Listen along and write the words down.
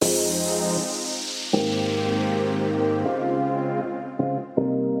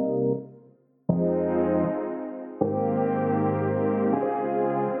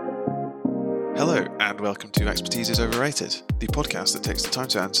welcome to Expertise is Overrated, the podcast that takes the time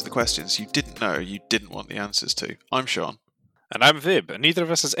to answer the questions you didn't know you didn't want the answers to. I'm Sean. And I'm Vib, and neither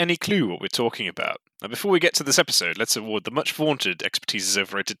of us has any clue what we're talking about. Now, before we get to this episode, let's award the much vaunted Expertise is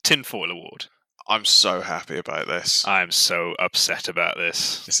Overrated Tinfoil Award. I'm so happy about this. I'm so upset about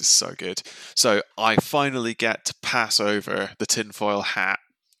this. This is so good. So I finally get to pass over the tinfoil hat,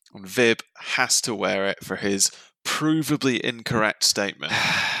 and Vib has to wear it for his provably incorrect statement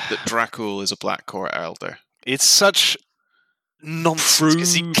that Dracul is a Black Court elder. It's such nonsense,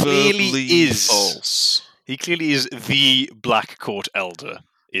 because he clearly is. False. He clearly is the Black Court elder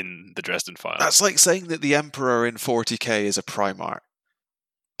in the Dresden Files. That's like saying that the Emperor in 40k is a Primarch.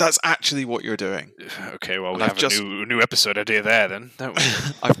 That's actually what you're doing. Okay, well, we have a new episode idea there, then, don't we?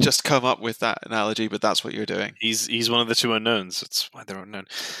 I've just come up with that analogy, but that's what you're doing. He's one of the two unknowns. That's why they're unknown.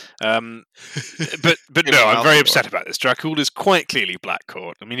 But no, I'm very upset about this. Dracul is quite clearly Black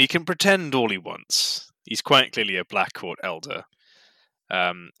Court. I mean, he can pretend all he wants. He's quite clearly a Black Court elder.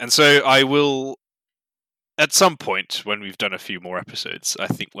 And so I will, at some point when we've done a few more episodes, I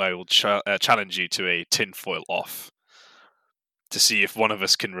think I will challenge you to a tinfoil off, to see if one of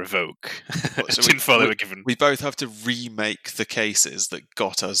us can revoke tinfoil that we're given. We both have to remake the cases that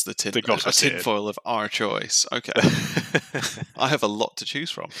got us the tinfoil of our choice. Okay. I have a lot to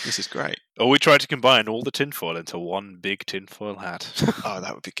choose from. This is great. Or we try to combine all the tinfoil into one big tinfoil hat. Oh,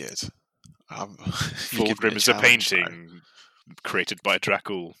 that would be good. Fulgrim is a painting created by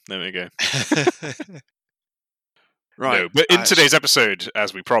Dracul. There we go. Right. No, but in today's episode,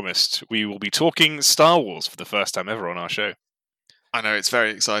 as we promised, we will be talking Star Wars for the first time ever on our show. I know, it's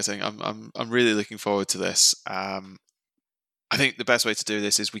very exciting. I'm really looking forward to this. I think the best way to do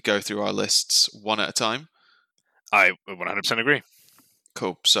this is we go through our lists one at a time. I 100% agree.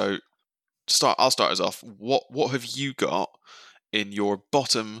 Cool. So I'll start us off. What have you got in your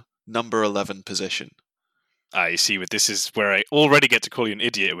bottom number 11 position? You see, this is where I already get to call you an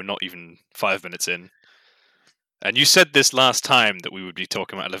idiot. We're not even 5 minutes in. And you said this last time that we would be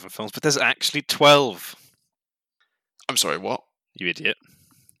talking about 11 films, but there's actually 12. I'm sorry, what? You idiot.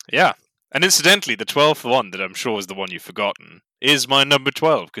 Yeah. And incidentally, the 12th one that I'm sure is the one you've forgotten is my number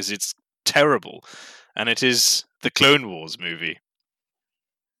 12, because it's terrible. And it is the Clone Wars movie.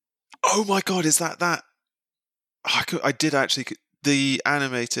 Oh my god, is that? I did actually... The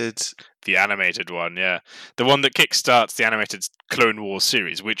animated one, yeah. The one that kickstarts the animated Clone Wars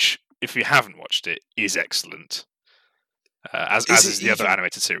series, which, if you haven't watched it, is excellent. As is the other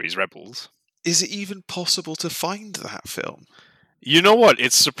animated series, Rebels. Is it even possible to find that film? You know what?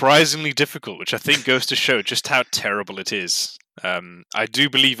 It's surprisingly difficult, which I think goes to show just how terrible it is. I do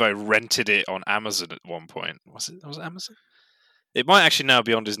believe I rented it on Amazon at one point. Was it Amazon? It might actually now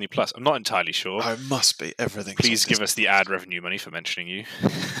be on Disney Plus. I'm not entirely sure. Oh, it must be. Everything. Please give us the ad revenue money for mentioning you,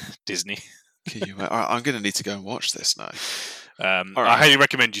 Disney. I'm going to need to go and watch this now. Right. I highly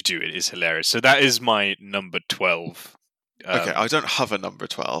recommend you do. It is hilarious. So that is my number 12. Okay, I don't have a number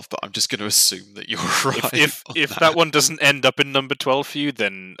 12, but I'm just going to assume that you're right. If that one doesn't end up in number 12 for you,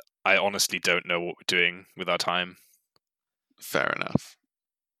 then I honestly don't know what we're doing with our time. Fair enough.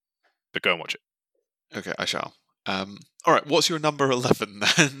 But go and watch it. Okay, I shall. All right, what's your number 11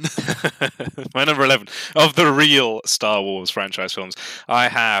 then? My number 11 of the real Star Wars franchise films, I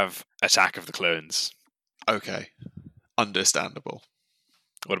have Attack of the Clones. Okay, understandable.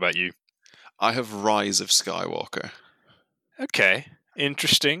 What about you? I have Rise of Skywalker. Okay,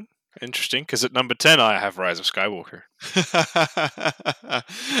 interesting, because at number 10 I have Rise of Skywalker.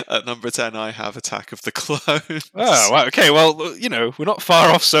 At number 10 I have Attack of the Clones. Oh, wow, okay, well, we're not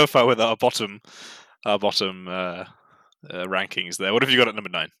far off so far with our bottom rankings there. What have you got at number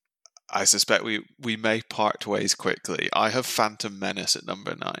 9? I suspect we may part ways quickly. I have Phantom Menace at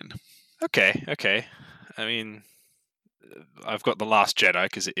number 9. Okay. I mean, I've got The Last Jedi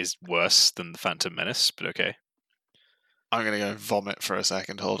because it is worse than The Phantom Menace, but okay. I'm going to go and vomit for a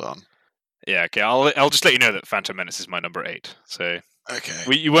second. Hold on. Yeah, okay. I'll just let you know that Phantom Menace is my number 8. So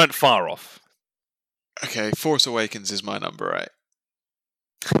okay, you weren't far off. Okay, Force Awakens is my number 8.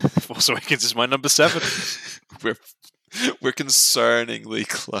 Force Awakens is my number 7. We're concerningly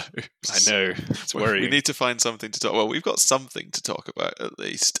close. I know. It's worrying. We need to find something to talk. Well, we've got something to talk about at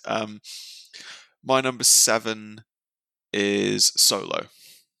least. My number 7 is Solo.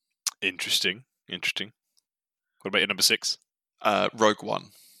 Interesting. What about your number 6? Rogue One.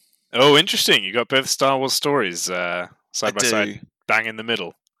 Oh, interesting. You got both Star Wars stories side by side, bang in the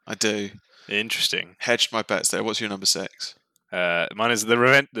middle. I do. Interesting. Hedged my bets there. What's your number 6? Mine is the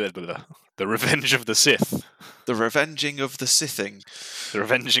Revenge of the Sith. The Revenging of the Sithing. The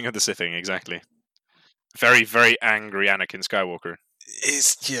Revenging of the Sithing, exactly. Very, very angry Anakin Skywalker.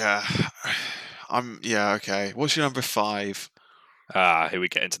 Yeah. Okay. What's your number 5? Here we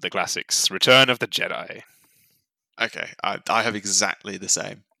get into the classics. Return of the Jedi. Okay, I have exactly the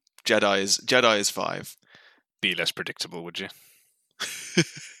same. Jedi is 5. Be less predictable, would you?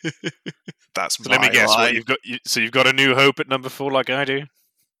 That's So my let me guess lie. what you've got. So you've got A New Hope at number 4, like I do.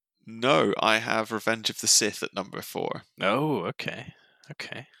 No, I have Revenge of the Sith at number 4. Oh, okay.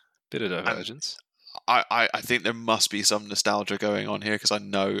 Bit of divergence. I think there must be some nostalgia going on here because I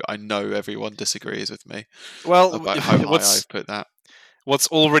know everyone disagrees with me Well, about how high I've put that. What's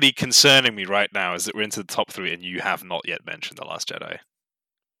already concerning me right now is that we're into the top 3 and you have not yet mentioned The Last Jedi.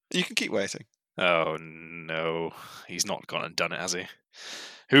 You can keep waiting. Oh no, he's not gone and done it, has he?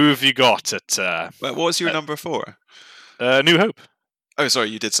 Who have you got at? What was your number 4? New Hope. Oh, sorry,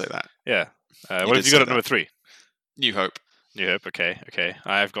 you did say that. Yeah. What have you got at number 3? New Hope. New Hope. Okay.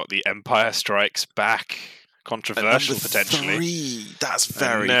 I've got The Empire Strikes Back. Controversial, at number potentially. 3. That's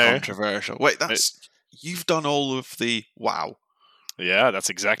very controversial. Wait, you've done all of the wow. Yeah, that's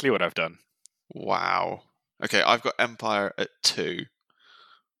exactly what I've done. Wow. Okay, I've got Empire at 2.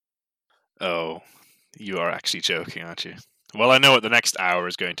 Oh, you are actually joking, aren't you? Well, I know what the next hour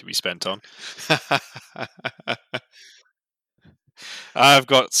is going to be spent on. I've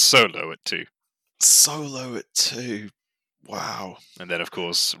got Solo at 2. Solo at 2. Wow. And then, of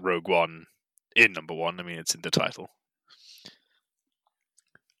course, Rogue One in number 1. I mean, it's in the title.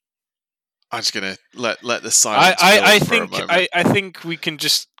 I'm just gonna let the silence build for a moment. I think we can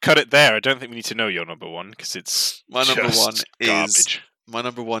just cut it there. I don't think we need to know your number 1 because it's my number 1 garbage. My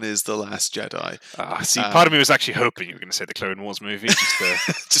number 1 is The Last Jedi. See, part of me was actually hoping you were going to say the Clone Wars movie.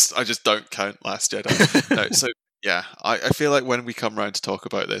 I just don't count Last Jedi. No, so yeah, I feel like when we come round to talk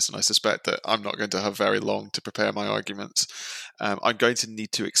about this, and I suspect that I'm not going to have very long to prepare my arguments, I'm going to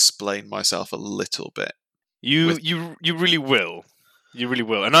need to explain myself a little bit. You really will. You really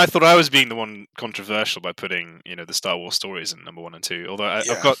will. And I thought I was being the one controversial by putting, the Star Wars stories in number 1 and 2. Although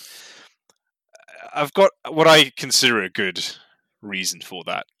I've got what I consider a good reason for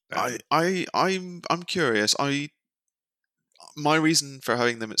that. I'm curious. My reason for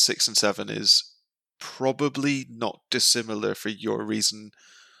having them at 6 and 7 is probably not dissimilar for your reason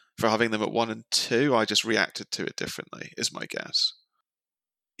for having them at 1 and 2. I just reacted to it differently, is my guess.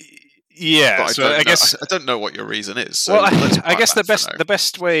 Yeah, I don't know what your reason is. So well, I guess the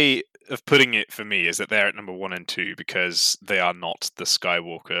best way of putting it for me is that they're at number 1 and 2 because they are not the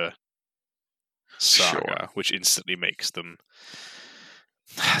Skywalker saga, which instantly makes them.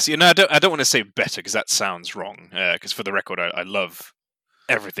 See, I don't want to say better because that sounds wrong. Because for the record, I love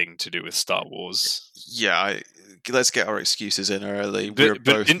everything to do with Star Wars. Yeah, let's get our excuses in early. We're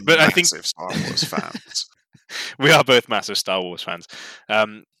both massive Star Wars fans. We are both massive Star Wars fans.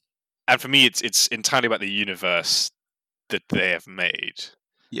 And for me, it's entirely about the universe that they have made.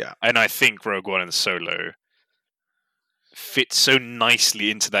 Yeah. And I think Rogue One and Solo fit so nicely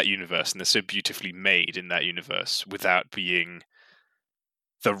into that universe, and they're so beautifully made in that universe without being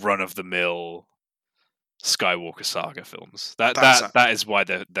the run-of-the-mill Skywalker saga films. That is why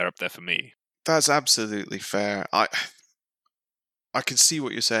they're up there for me. That's absolutely fair. I can see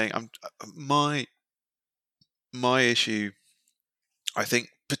what you're saying. My issue, I think,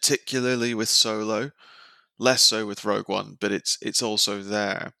 particularly with Solo, less so with Rogue One, but it's also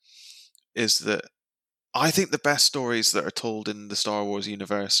there, is that I think the best stories that are told in the Star Wars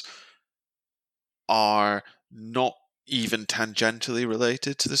universe are not even tangentially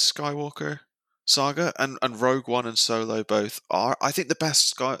related to the Skywalker saga, and Rogue One and Solo both are. I think the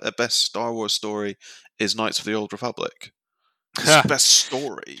best Star Wars story is Knights of the Old Republic. It's the best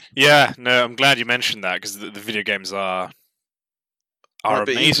story. Yeah, no, I'm glad you mentioned that because the video games are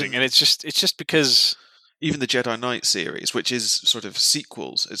amazing, and it's just because even the Jedi Knight series, which is sort of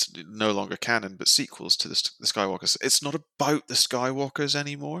sequels, it's no longer canon, but sequels to the Skywalkers. It's not about the Skywalkers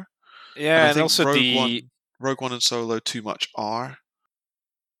anymore. Yeah, and also Rogue One and Solo too much are.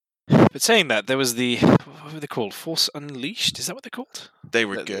 But saying that, there was what were they called? Force Unleashed? Is that what they're called? They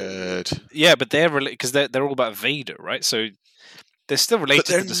were good. Yeah, but they're because they're all about Vader, right? So they're still related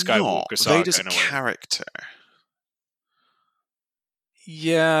to the Skywalker saga. Vader's a character.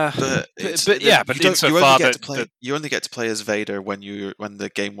 Yeah, but you only get to play as Vader when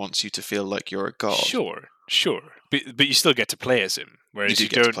the game wants you to feel like you're a god. Sure, but you still get to play as him. Whereas you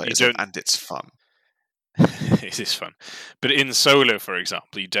don't, and it's fun. It is fun, but in Solo, for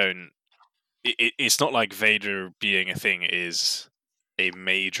example, you don't. It's not like Vader being a thing is a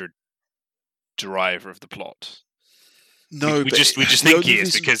major driver of the plot. No, we just think he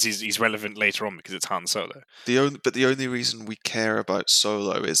is because he's relevant later on because it's Han Solo. The only reason we care about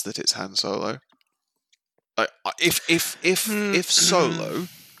Solo is that it's Han Solo. If Solo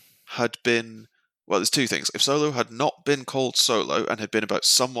had been Well, there's two things. If Solo had not been called Solo and had been about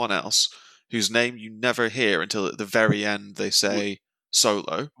someone else whose name you never hear until at the very end they say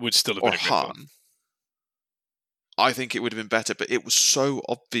Solo Would still have or been a great film. Han, I think it would have been better. But it was so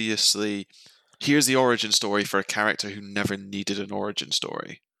obviously, here's the origin story for a character who never needed an origin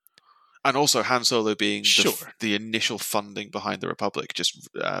story. And also Han Solo being the initial funding behind the Republic, just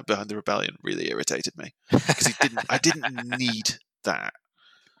behind the rebellion, really irritated me because I didn't need that.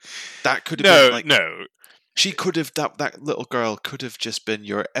 That could have been like no. She could have that little girl could have just been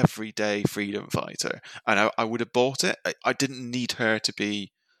your everyday freedom fighter, and I would have bought it. I didn't need her to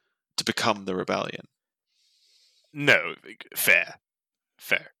become the rebellion. No, fair,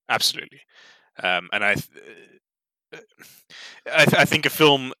 absolutely, and I think a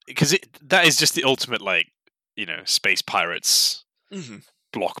film, because that is just the ultimate, like, space pirates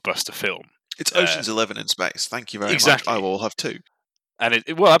blockbuster film. It's Ocean's 11 in space. Thank you very much. I will have two. And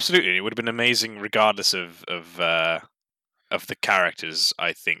well, absolutely, it would have been amazing regardless of the characters.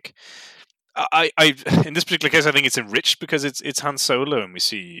 I think. I in this particular case, I think it's enriched because it's Han Solo, and we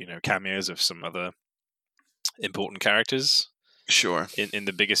see cameos of some other important characters. Sure. In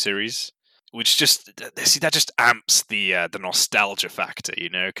the bigger series, which that just amps the nostalgia factor,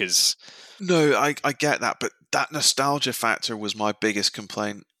 because. No, I get that, but that nostalgia factor was my biggest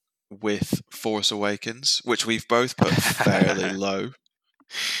complaint with Force Awakens, which we've both put fairly low.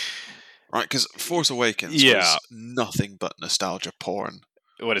 Right, because Force Awakens was nothing but nostalgia porn.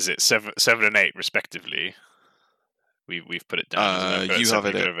 What is it? 7 and 8, respectively. We've put it down. You have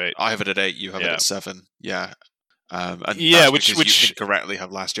it at 8. I have it at 8. You have it at 7. Yeah. And which you incorrectly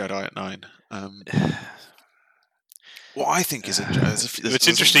have Last Jedi at 9. What I think is what's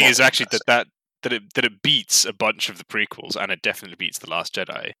interesting is actually that it beats a bunch of the prequels, and it definitely beats The Last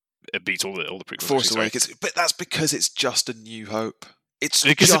Jedi. It beats all the prequels. Force Awakens, but that's because it's just A New Hope. It's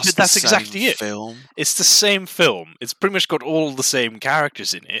because just that's the exactly same it. Film. It's the same film. It's pretty much got all the same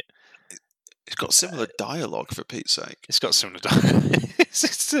characters in it. It's got similar dialogue, for Pete's sake. It's got similar dialogue.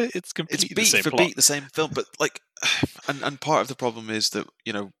 It's completely beat the same for plot. beat the same film, but like, and part of the problem is that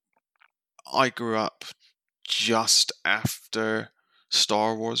I grew up just after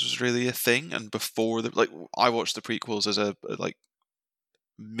Star Wars was really a thing, and before I watched the prequels as a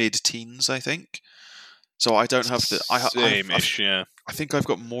mid-teens, I think. So I don't have the same-ish. Yeah, I think I've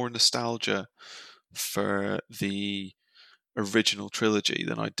got more nostalgia for the original trilogy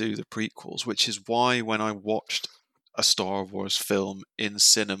than I do the prequels, which is why when I watched a Star Wars film in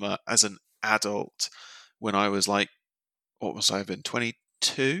cinema as an adult, when I was like, what was I been,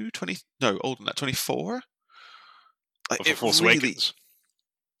 22, 20? No, older than that, 24. Like, it Force Awakens.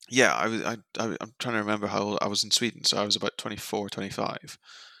 Yeah, I'm trying to remember how old I was in Sweden, so I was about 24, 25.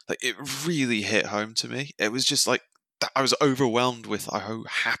 Like, it really hit home to me. It was just like I was overwhelmed with how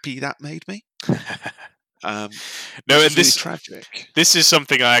happy that made me. No, and this is tragic. This is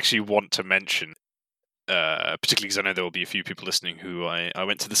something I actually want to mention, particularly because I know there will be a few people listening who I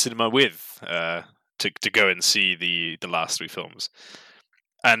went to the cinema with to go and see the last 3 films,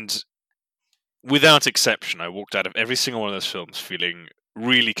 and without exception, I walked out of every single one of those films feeling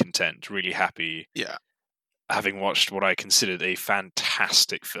really content, really happy. Yeah. Having watched what I considered a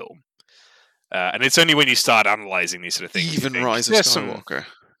fantastic film. And it's only when you start analysing these sort of things. Even Rise of Skywalker.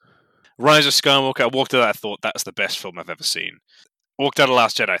 Rise of Skywalker, I walked out, I thought, that's the best film I've ever seen. Walked out of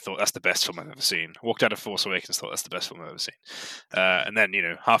Last Jedi, I thought, that's the best film I've ever seen. Walked out of Force Awakens, thought, that's the best film I've ever seen. And then,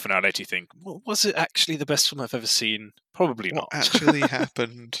 half an hour later you think, well, was it actually the best film I've ever seen? Probably not. What actually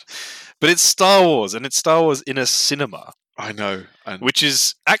happened? But it's Star Wars, and it's Star Wars in a cinema. I know. Which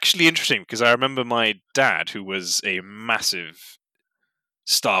is actually interesting, because I remember my dad, who was a massive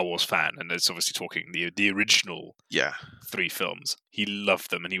Star Wars fan, and it's obviously talking the original 3 films. He loved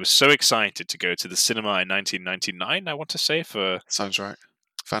them, and he was so excited to go to the cinema in 1999, I want to say, for... Sounds right.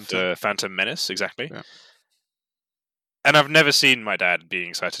 Phantom Menace, exactly. Yeah. And I've never seen my dad being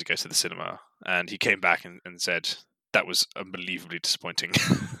excited to go to the cinema, and he came back and said, that was unbelievably disappointing.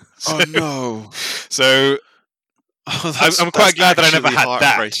 Oh, no. So... I'm quite glad that I never had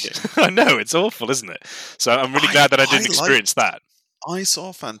that. I know, it's awful, isn't it? So I'm really glad that I didn't experience that. I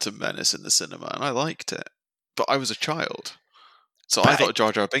saw Phantom Menace in the cinema and I liked it, but I was a child, so I thought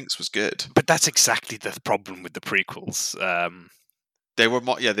Jar Jar Binks was good. But that's exactly the problem with the prequels. They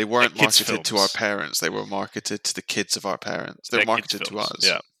weren't marketed to our parents. They were marketed to the kids of our parents. They were marketed to us.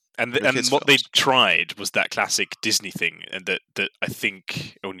 Yeah. And what they tried was that classic Disney thing, and that I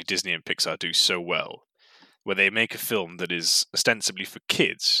think only Disney and Pixar do so well, where they make a film that is ostensibly for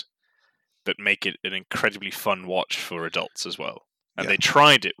kids, but make it an incredibly fun watch for adults as well. And they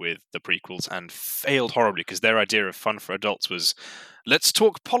tried it with the prequels and failed horribly because their idea of fun for adults was, let's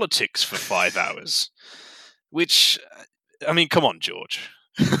talk politics for 5 hours. Which, I mean, come on, George.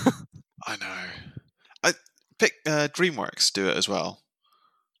 I know. I pick DreamWorks do it as well,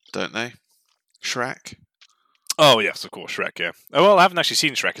 don't they? Shrek. Oh yes, of course, Shrek. Yeah. Oh well, I haven't actually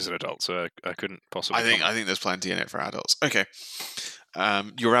seen Shrek as an adult, so I couldn't possibly. I think there's plenty in it for adults. Okay.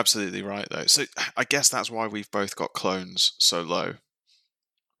 You're absolutely right, though. So I guess that's why we've both got Clones so low,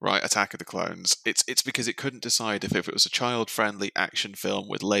 right? Attack of the Clones. It's because it couldn't decide if it was a child-friendly action film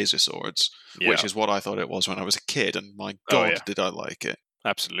with laser swords, which is what I thought it was when I was a kid, and my God, did I like it.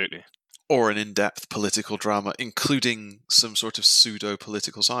 Absolutely. Or an in-depth political drama, including some sort of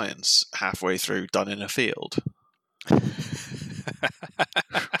pseudo-political science halfway through, done in a field.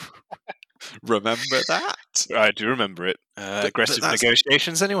 Remember that? I do remember it. Aggressive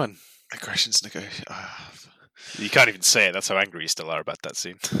negotiations, anyone? Aggression's negotiation. You can't even say it. That's how angry you still are about that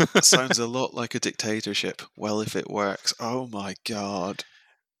scene. Sounds a lot like a dictatorship. Well, if it works. Oh my God.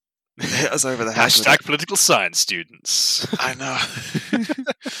 Hit us over the head. Hashtag political science students. I know.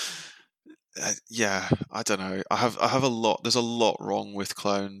 Yeah, I don't know. I have a lot. There's a lot wrong with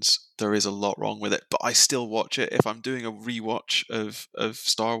Clones. There is a lot wrong with it, but I still watch it. If I'm doing a rewatch of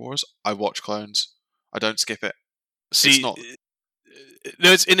Star Wars, I watch Clones. I don't skip it. See, no,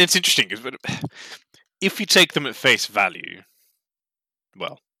 it's interesting because if you take them at face value,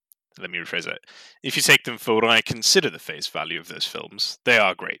 well, let me rephrase that. If you take them for what I consider the face value of those films, they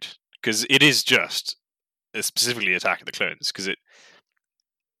are great because it is just specifically Attack of the Clones because it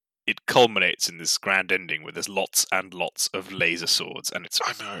culminates in this grand ending where there's lots and lots of laser swords, and it's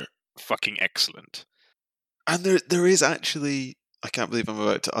fucking excellent. And there is actually, I can't believe I'm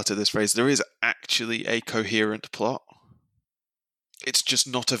about to utter this phrase, there is actually a coherent plot. It's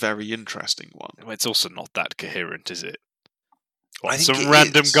just not a very interesting one. Well, it's also not that coherent, is it? I think some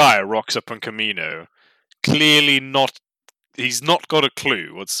random guy rocks up on Kamino, clearly not. He's not got a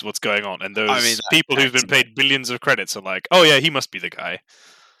clue what's going on, and those people who've been paid billions of credits are like, "Oh yeah, he must be the guy."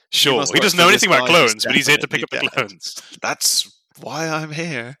 Sure, he doesn't know anything about clones, but he's here to pick up the clones. That's why I'm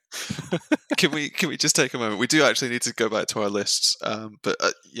here. Can we just take a moment? We do actually need to go back to our lists, but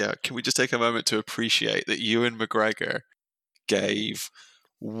can we just take a moment to appreciate that Ewan McGregor gave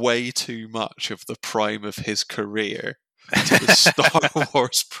way too much of the prime of his career to the Star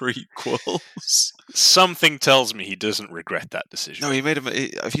Wars prequels? Something tells me he doesn't regret that decision. No, he made him.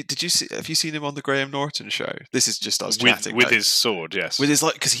 Have you seen him on the Graham Norton show? This is just us chatting with his sword, yes. With his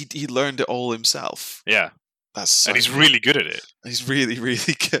because he learned it all himself. Yeah, and he's really good at it. He's really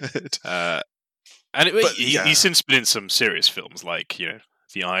really good. He's since been in some serious films like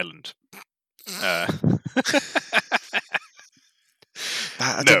The Island.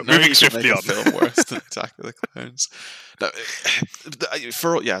 Moving swiftly on. Film worse than Attack of the Clones. No,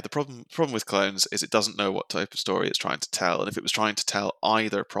 the problem with Clones is it doesn't know what type of story it's trying to tell, and if it was trying to tell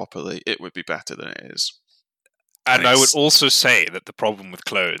either properly, it would be better than it is. And I would also say that the problem with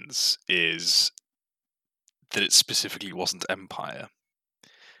Clones is that it specifically wasn't Empire,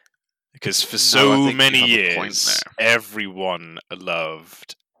 because for so many years everyone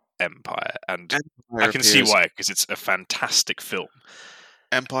loved Empire, and Empire I can see why, because it's a fantastic film.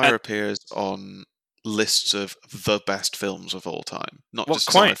 Empire appears on lists of the best films of all time, not just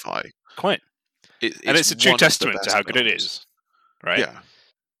sci-fi. Quite. It's a true testament to how good it is, right? Yeah.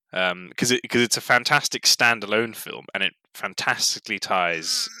 Because it's a fantastic standalone film, and it fantastically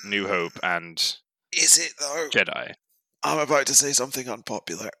ties New Hope and is it though? Jedi. I'm about to say something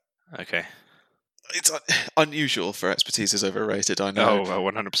unpopular. Okay. It's unusual for expertise is overrated, I know. Oh,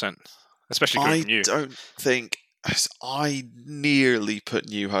 100%. Especially coming from you. I don't think... I nearly put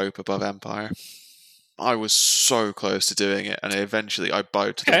New Hope above Empire. I was so close to doing it, and eventually I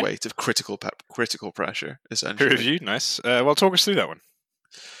bowed to the weight of critical pressure, essentially. Peer review, nice. Well, talk us through that one.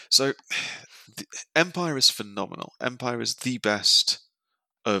 So, Empire is phenomenal. Empire is the best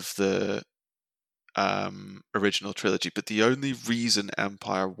of the original trilogy, but the only reason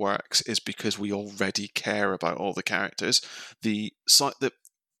Empire works is because we already care about all the characters. The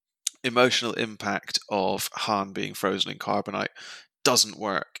emotional impact of Han being frozen in carbonite doesn't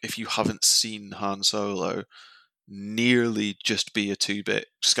work if you haven't seen Han Solo nearly just be a 2-bit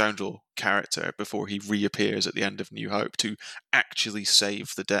scoundrel character before he reappears at the end of New Hope to actually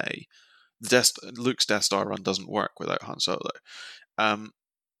save the day. Luke's Death Star run doesn't work without Han Solo.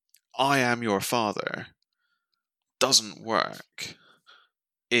 I Am Your Father doesn't work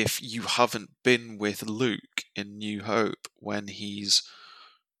if you haven't been with Luke in New Hope when he's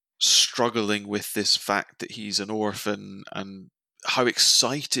struggling with this fact that he's an orphan, and how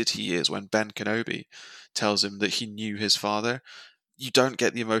excited he is when Ben Kenobi tells him that he knew his father. you don't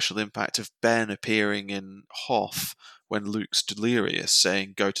get the emotional impact of Ben appearing in Hoth when Luke's delirious,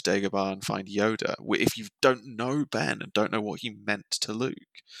 saying, "Go to Dagobah and find Yoda." If you don't know Ben and don't know what he meant to Luke,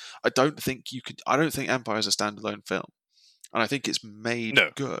 I don't think you could. I don't think Empire is a standalone film, and I think it's made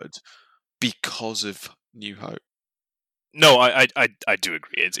No. good because of New Hope. No, I do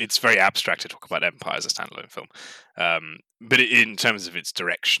agree. It's very abstract to talk about Empire as a standalone film, but in terms of its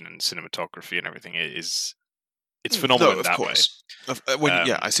direction and cinematography and everything, it's phenomenal in that way.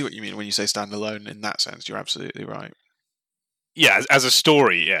 I see what you mean when you say standalone. In that sense, you're absolutely right. Yeah, as a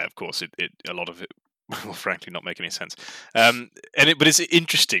story, yeah, of course, it a lot of it will frankly not make any sense. But it's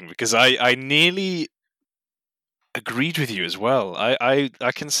interesting because I nearly agreed with you as well. I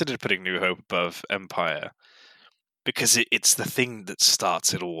considered putting New Hope above Empire because it's the thing that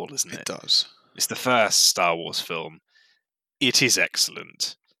starts it all, isn't it? It does. It's the first Star Wars film. It is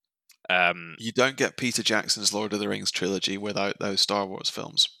excellent. You don't get Peter Jackson's Lord of the Rings trilogy without those Star Wars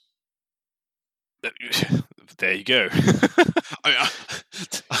films. There you go.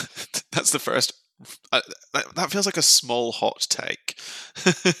 That's the first. That feels like a small hot take.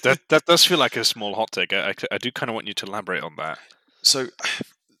 that does feel like a small hot take. I do kind of want you to elaborate on that. So,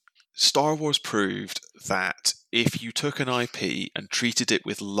 Star Wars proved that if you took an IP and treated it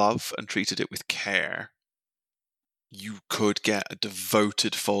with love and treated it with care, you could get a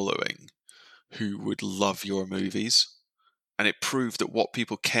devoted following who would love your movies. And it proved that what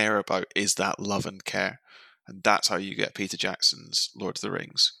people care about is that love and care. And that's how you get Peter Jackson's Lord of the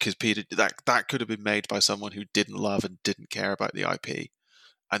Rings. Because that could have been made by someone who didn't love and didn't care about the IP.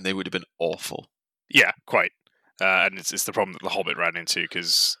 And they would have been awful. Yeah, quite. And it's the problem that The Hobbit ran into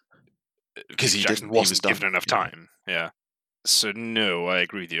because Jackson wasn't given enough time. Yeah. So no, I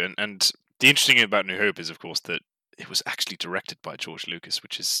agree with you. And the interesting thing about New Hope is, of course, that it was actually directed by George Lucas,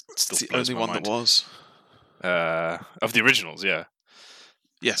 which is still the only one that was of the originals. Yeah.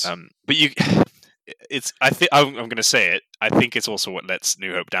 Yes. But I think I'm going to say it. I think it's also what lets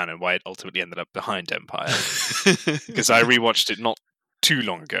New Hope down and why it ultimately ended up behind Empire. Because I rewatched it not too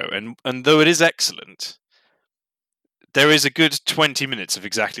long ago, and though it is excellent, there is a good 20 minutes of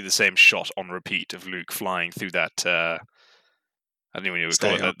exactly the same shot on repeat of Luke flying through that. I don't know what you would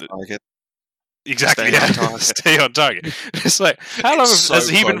call it. Target. Exactly. Stay on target. It's like, how long has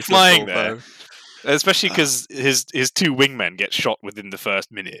he been flying there? Especially because his two wingmen get shot within the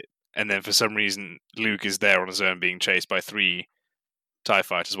first minute, and then for some reason Luke is there on his own being chased by 3 TIE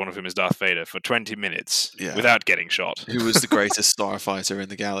fighters, one of whom is Darth Vader, for 20 minutes without getting shot. Who was the greatest starfighter in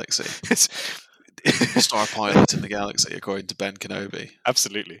the galaxy? Star pilot in the galaxy, according to Ben Kenobi.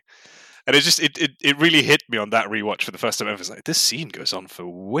 Absolutely. And it really hit me on that rewatch for the first time ever. It's like, this scene goes on for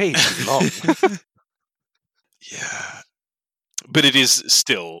way too long. Yeah. But it is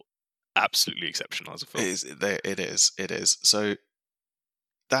still absolutely exceptional as a film. It is. So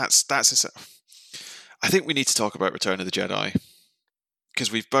that's I think we need to talk about Return of the Jedi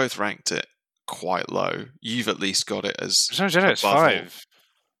because we've both ranked it quite low. You've at least got it as Return of the Jedi is 5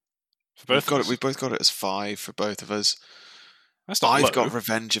 for both of us. We've both got it as 5 for both of us. That's not I've low. got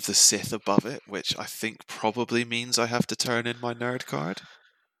Revenge of the Sith above it, which I think probably means I have to turn in my nerd card.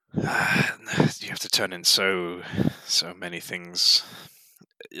 You have to turn in so many things.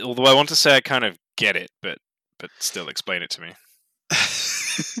 Although I want to say I kind of get it, but still explain it to me.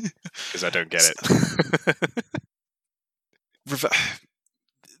 Because I don't get it.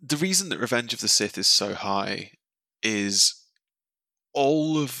 The reason that Revenge of the Sith is so high is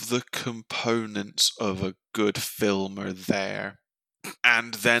all of the components of a good film are there.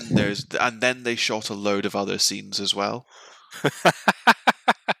 And then they shot a load of other scenes as well.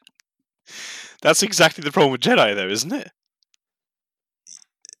 That's exactly the problem with Jedi, though, isn't it?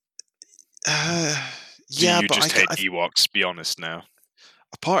 Do you just hate Ewoks? Be honest now.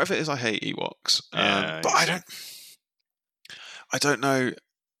 A part of it is I hate Ewoks, but I don't know.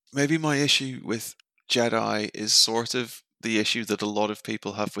 Maybe my issue with Jedi is sort of the issue that a lot of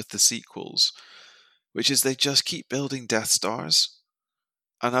people have with the sequels, which is they just keep building Death Stars.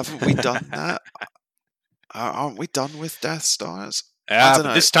 And haven't we done that? Aren't we done with Death Stars? Yeah,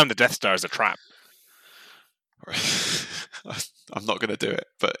 but this time the Death Star is a trap. I'm not going to do it,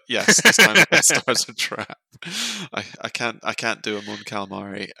 but yes, this time the Death Star is a trap. I can't do a Mon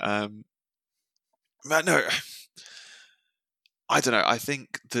Calamari. No, I don't know. I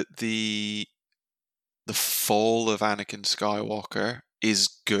think that the fall of Anakin Skywalker is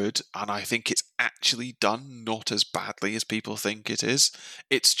good, and I think it's actually done not as badly as people think it is.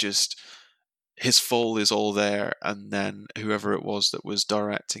 It's just his fall is all there, and then whoever it was that was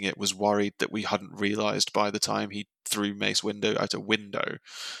directing it was worried that we hadn't realised by the time he threw Mace Windu out a window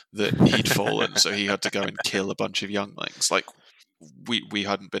that he'd fallen, so he had to go and kill a bunch of younglings. Like, we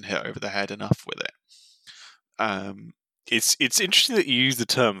hadn't been hit over the head enough with it. It's interesting that you use the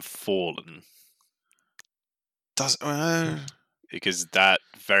term fallen, because that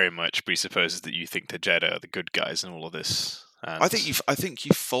very much presupposes that you think the Jedi are the good guys in all of this. And I think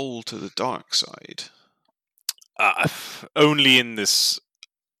you fall to the dark side. Only in this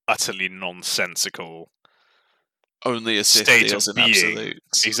utterly nonsensical only a Sith state deals of in being.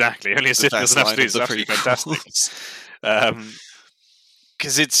 Absolutes. Exactly, only a Sith deals in absolutes. It's absolutely fantastic.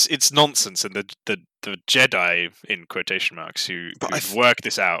 Because it's nonsense, and the Jedi, in quotation marks, who worked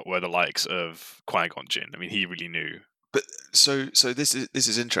this out were the likes of Qui-Gon Jinn. I mean, he really knew. But so this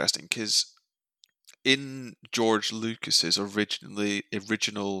is interesting, because in George Lucas's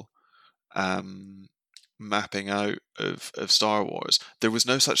original mapping out of Star Wars, there was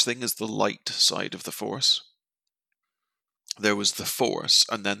no such thing as the light side of the Force. There was the Force,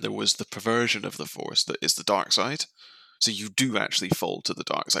 and then there was the perversion of the Force that is the dark side. So you do actually fall to the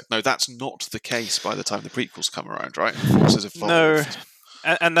dark side. No, that's not the case by the time the prequels come around, right? The Force has evolved. No,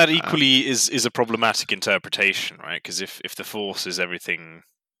 and that equally is a problematic interpretation, right? Because if the Force is everything,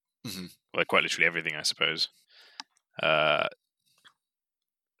 well, quite literally everything, I suppose,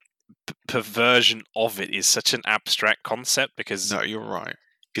 perversion of it is such an abstract concept, because no, you're right.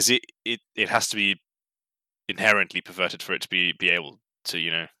 Because it has to be inherently perverted for it to be able to,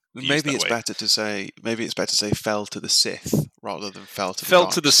 you know. Maybe it's better to say fell to the Sith rather than fell to the fell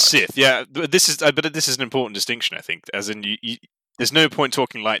dark to the side. Sith. Yeah, but this is an important distinction, I think. As in, there's no point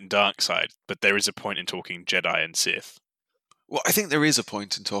talking light and dark side, but there is a point in talking Jedi and Sith. Well, I think there is a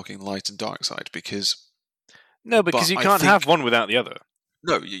point in talking light and dark side, because because you can't have one without the other.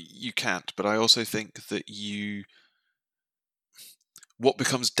 No, you can't. But I also think that what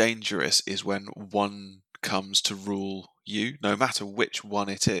becomes dangerous is when one comes to rule you, no matter which one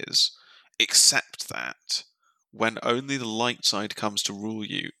it is, except that when only the light side comes to rule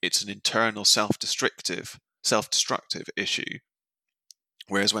you, it's an internal self-destructive issue.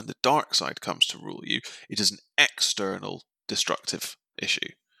 Whereas when the dark side comes to rule you, it is an external destructive issue.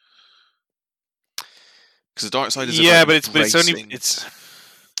 Because the dark side is No,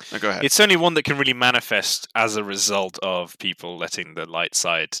 go ahead. It's only one that can really manifest as a result of people letting the light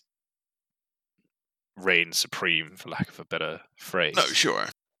side reign supreme, for lack of a better phrase. No, sure.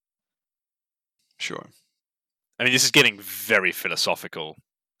 I mean, this is getting very philosophical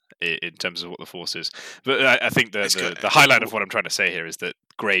in terms of what the Force is. But I think the highlight of what I'm trying to say here is that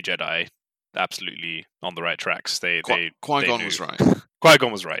Grey Jedi, absolutely on the right tracks. Qui-Gon was right.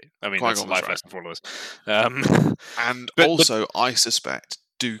 Qui-Gon was right. I mean, that's a life lesson for all of us. And I suspect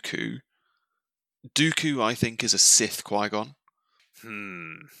Dooku, I think, is a Sith Qui-Gon.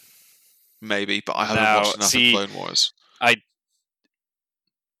 Maybe, but I haven't watched enough of Clone Wars. I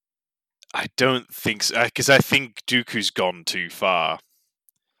don't think so, because I think Dooku's gone too far.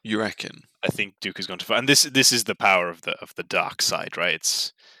 You reckon? I think Dooku's gone too far, and this is the power of the dark side,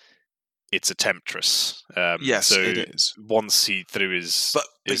 right? It's a temptress. Yes, so it is. Once he threw his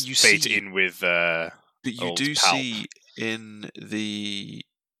fate in with. But you do see in the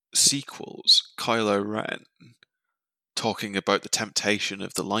sequels Kylo Ren talking about the temptation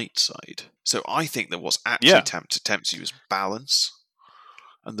of the light side. So I think that what's actually tempts you is balance.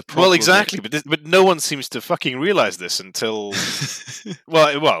 And the problem exactly, but no one seems to fucking realize this until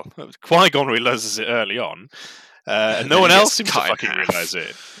well, Qui-Gon realizes it early on, and no one else seems to fucking realize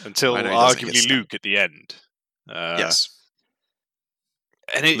it until arguably Luke at the end. Yes,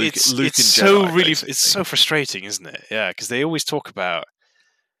 and it's so Jedi, really it's so frustrating, isn't it? Yeah, because they always talk about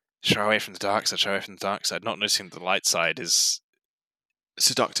shy away from the dark side, not noticing the light side is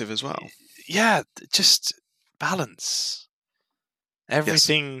seductive as well. Yeah, just balance.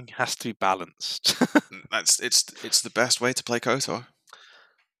 Everything has to be balanced. It's the best way to play KOTOR.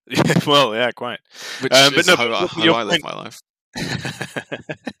 Well, yeah, quite. Which is how I live my life.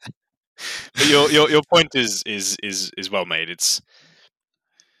 But your point is well made. It's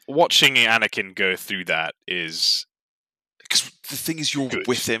watching Anakin go through that is, because the thing is, you're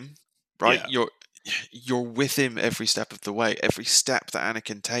with him, right? Yeah. You're with him every step of the way. Every step that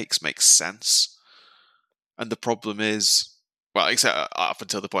Anakin takes makes sense, and the problem is, well, except up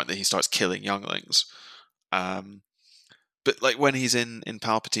until the point that he starts killing younglings. But like when he's in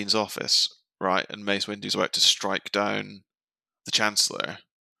Palpatine's office, right, and Mace Windu's about to strike down the Chancellor,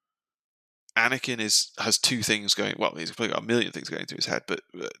 Anakin has two things going. Well, he's probably got a million things going through his head, but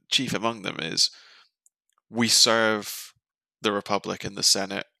chief among them is, we serve the Republic and the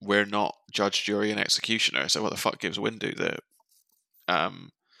Senate. We're not judge, jury, and executioner. So what the fuck gives Windu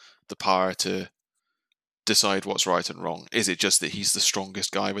the power to decide what's right and wrong? Is it just that he's the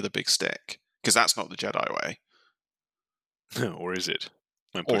strongest guy with a big stick? Because that's not the Jedi way. Or is it?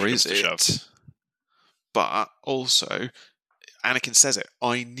 When push Or comes is to shove. it? But also, Anakin says it.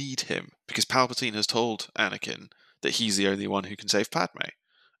 I need him because Palpatine has told Anakin that he's the only one who can save Padme,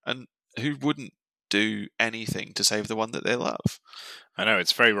 and who wouldn't do anything to save the one that they love? I know,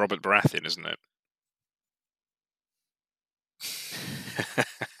 it's very Robert Baratheon, isn't it?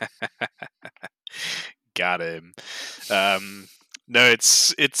 Got him. No,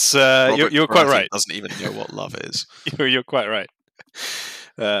 it's you're quite Baratheon right. doesn't even know what love is. You're quite right.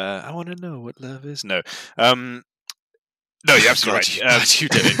 I want to know what love is. No, no, you're absolutely right. Glad you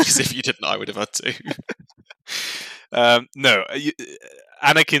did it, because if you didn't, I would have had to. No,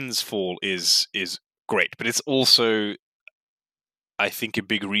 Anakin's fall is great, but it's also, I think, a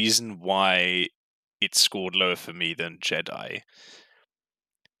big reason why it scored lower for me than Jedi.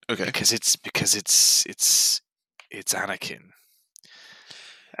 Okay. Because it's Anakin.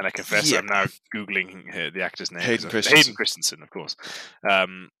 And I confess, Yeah. I'm now googling the actor's name. Hayden Hayden Christensen, of course.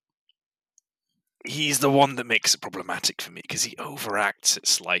 He's the one that makes it problematic for me because he overacts it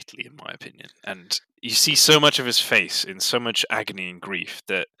slightly, in my opinion. And you see so much of his face in so much agony and grief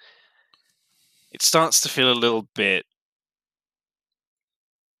that it starts to feel a little bit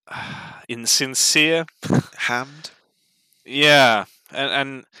insincere. Hammed? Yeah,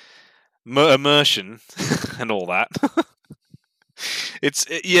 and immersion and all that. Because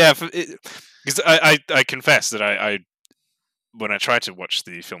I confess that I when I tried to watch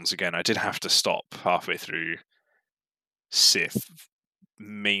the films again, I did have to stop halfway through Sith,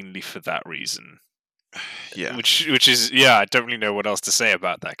 mainly for that reason. Yeah. Which is, yeah, I don't really know what else to say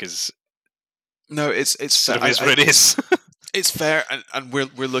about that, because no, it's sort of is what it is. It's fair, and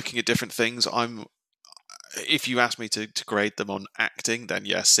we're looking at different things. If you ask me to grade them on acting, then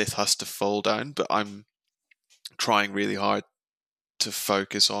yes, Sith has to fall down. But I'm trying really hard to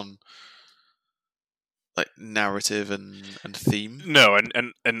focus on like narrative and theme. No,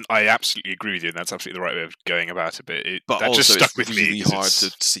 and I absolutely agree with you, and that's absolutely the right way of going about it. But that also, just stuck it's with really me. hard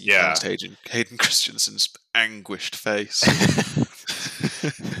to see past Hayden Christensen's anguished face.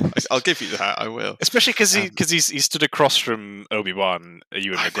 I'll give you that. I will, especially because he stood across from Obi-Wan,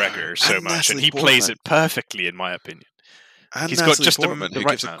 Ewan McGregor, so and much, Natalie and he Portman. plays it perfectly, in my opinion. And he's Natalie got just Portman, the who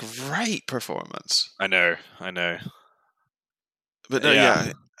right gives amount. a great performance. I know. But no,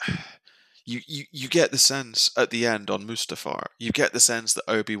 yeah. You get the sense at the end on Mustafar, you get the sense that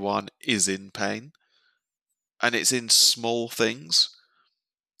Obi-Wan is in pain, and it's in small things.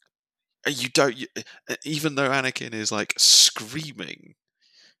 You don't, even though Anakin is like screaming,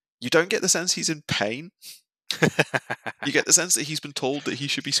 you don't get the sense he's in pain. You get the sense that he's been told that he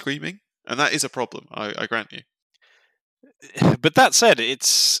should be screaming, and that is a problem. I grant you. But that said,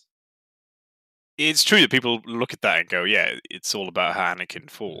 it's true that people look at that and go, "Yeah, it's all about how Anakin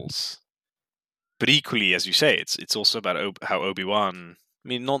falls." But equally, as you say, it's also about how Obi-Wan. I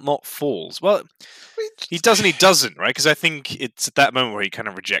mean, not falls. Well, he does and he doesn't, right? Because I think it's at that moment where he kind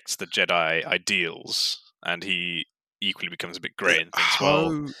of rejects the Jedi ideals, and he equally becomes a bit grey and thinks,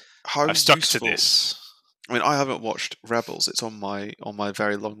 "Well, I've stuck to this." I mean, I haven't watched Rebels. It's on my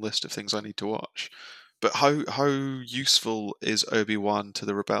very long list of things I need to watch. But how useful is Obi-Wan to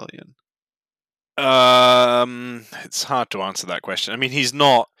the rebellion? It's hard to answer that question. I mean, he's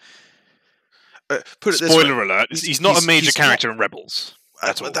not. Put it Spoiler this way, alert: he's not a major character in Rebels.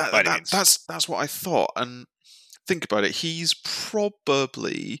 That's all. That's what I thought. And think about it. He's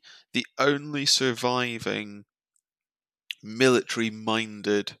probably the only surviving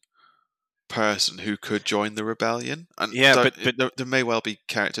military-minded person who could join the rebellion. And but there may well be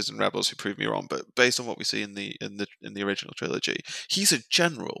characters in Rebels who prove me wrong, but based on what we see in the original trilogy, he's a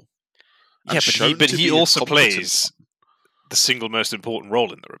general. Yeah, but he also plays the single most important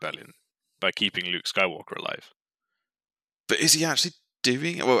role in the rebellion by keeping Luke Skywalker alive. But is he actually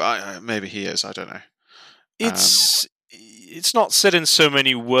doing it? Well, maybe he is. I don't know. It's not said in so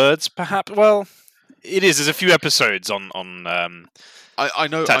many words, perhaps. Well, it is. There's a few episodes on I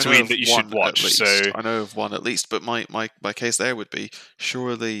know Tatooine that you should watch. So I know of one at least. But my case there would be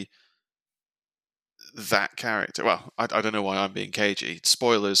surely that character. Well, I don't know why I'm being cagey.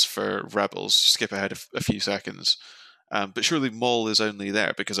 Spoilers for Rebels. Skip ahead a few seconds. But surely Maul is only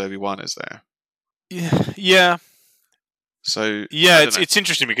there because Obi-Wan is there. Yeah. So yeah, it's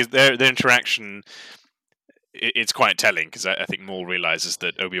interesting because their interaction. It's quite telling because I think Maul realizes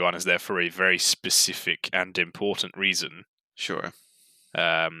that Obi-Wan is there for a very specific and important reason. Sure.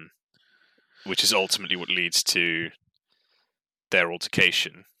 Which is ultimately what leads to their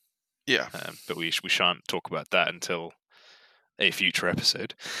altercation. Yeah. But we shan't talk about that until a future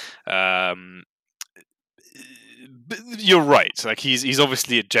episode. You're right. Like he's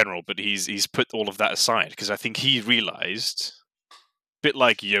obviously a general, but he's put all of that aside because I think he realized, a bit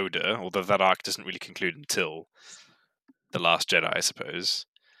like Yoda, although that arc doesn't really conclude until The Last Jedi, I suppose.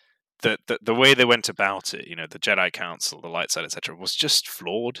 That the way they went about it, the Jedi Council, the light side, etc., was just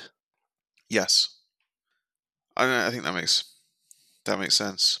flawed. Yes, I think that makes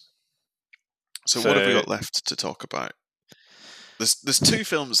sense. So what have we got left to talk about? There's two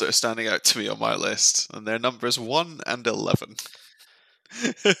films that are standing out to me on my list, and they're numbers 1 and 11.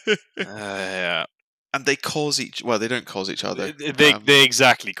 Yeah. And they cause they don't cause each other. They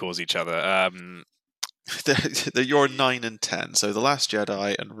exactly cause each other. They're your 9 and 10. So The Last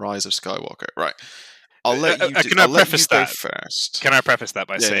Jedi and Rise of Skywalker. Right. I'll let you go first. Can I preface that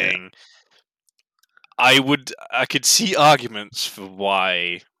by saying I could see arguments for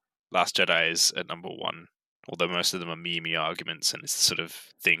why Last Jedi is at number 1, although most of them are meme arguments and it's the sort of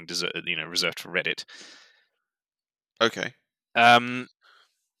thing reserved for Reddit. Okay.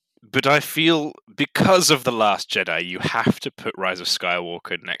 But I feel because of The Last Jedi, you have to put Rise of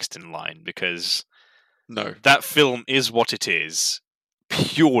Skywalker next in line because that film is what it is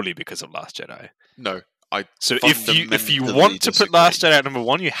purely because of Last Jedi. No. So if you want to put Last Jedi at number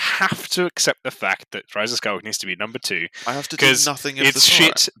 1, you have to accept the fact that Rise of Skywalker needs to be number 2. I have to do nothing of it's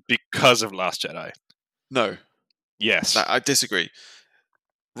shit because of Last Jedi. No. Yes. I disagree.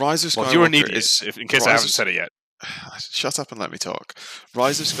 Rise of Skywalker you're an idiot, in case I haven't said it yet. Shut up and let me talk.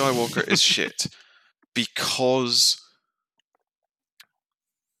 Rise of Skywalker is shit because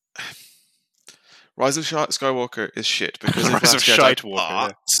Rise of Skywalker is shit because of Rise of Shite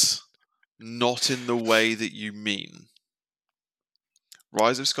Walker, not in the way that you mean.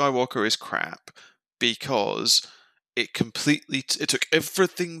 Rise of Skywalker is crap because it took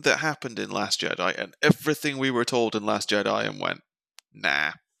everything that happened in Last Jedi and everything we were told in Last Jedi and went,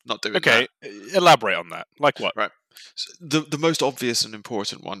 nah, not doing that. Okay, elaborate on that. Like what? Right. So the most obvious and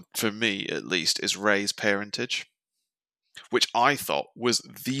important one, for me at least, is Rey's parentage, which I thought was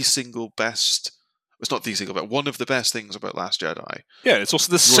the single best. It's not the single, but one of the best things about Last Jedi. Yeah, it's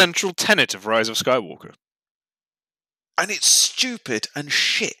also the central tenet of Rise of Skywalker. And it's stupid and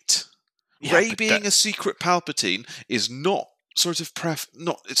shit. Yeah, Rey being a secret Palpatine is not sort of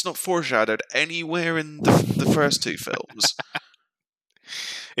it's not foreshadowed anywhere in the first two films.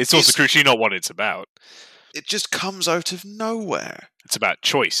 It's also crucially not what it's about. It just comes out of nowhere. It's about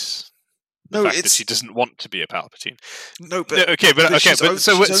choice. The fact that she doesn't want to be a Palpatine. No, but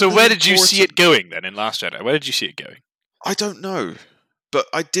so where did you see it going then in Last Jedi? Where did you see it going? I don't know, but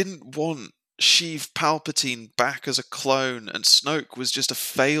I didn't want Sheev Palpatine back as a clone, and Snoke was just a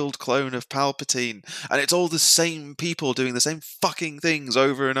failed clone of Palpatine, and it's all the same people doing the same fucking things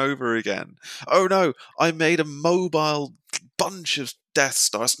over and over again. Oh no, I made a mobile bunch of Death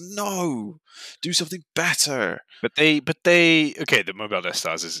Stars. No, do something better. But the mobile Death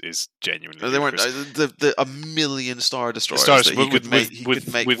Stars is genuinely. They weren't a million Star Destroyers that he could make with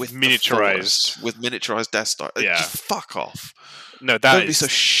miniaturized Death Stars. Yeah, just fuck off. No, don't be so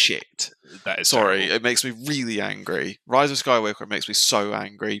shit. That is sorry. terrible. It makes me really angry. Rise of Skywalker makes me so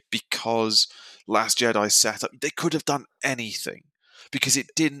angry because Last Jedi set up. They could have done anything. Because it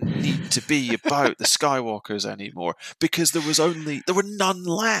didn't need to be about the Skywalkers anymore. Because there were none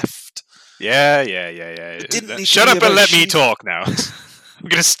left. Yeah. Shut up and let me talk now. I'm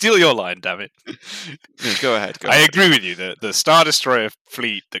going to steal your line, damn it. Yeah, go ahead. I agree with you. The Star Destroyer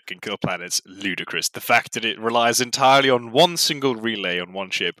fleet that can kill planets, ludicrous. The fact that it relies entirely on one single relay on one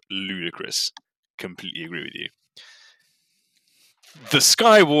ship, ludicrous. Completely agree with you. The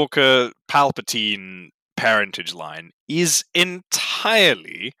Skywalker Palpatine parentage line is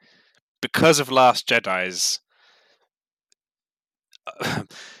entirely because of Last Jedi's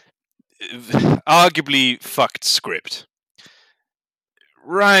arguably fucked script.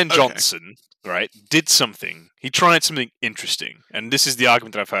 Rian Johnson, right, did something. He tried something interesting, and this is the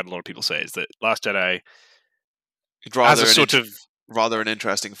argument that I've heard a lot of people say: is that Last Jedi has a rather an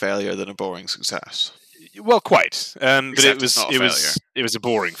interesting failure than a boring success. Well, quite, but it was a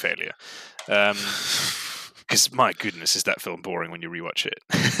boring failure. Because my goodness, is that film boring when you rewatch it?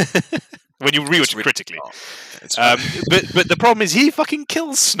 When you rewatch it critically. But the problem is he fucking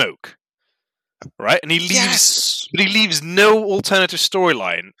kills Snoke, right? And he leaves no alternative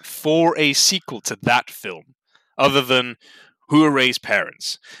storyline for a sequel to that film, other than who are Rey's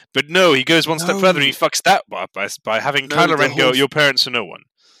parents. But no, he goes one step further and he fucks that up by having Kylo Ren go, "Your parents are no one."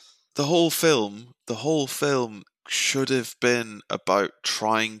 The whole film should have been about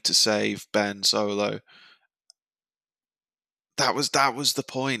trying to save Ben Solo. That was the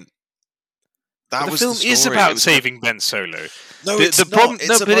point. That the was film the is story. about It was saving Ben Solo. No, The it's not. problem, It's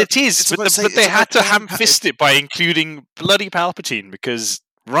no, about, but it is. it's But, about saying, they it's had about to playing ham-fist it by including bloody Palpatine because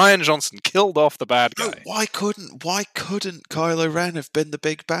Ryan Johnson killed off the bad guy. No, why couldn't Kylo Ren have been the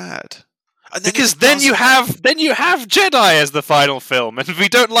big bad? And then Because then you have Jedi as the final film, and we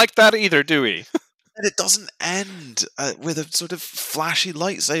don't like that either, do we? And it doesn't end with a sort of flashy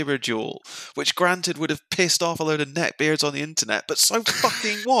lightsaber duel, which granted would have pissed off a load of neckbeards on the internet, but so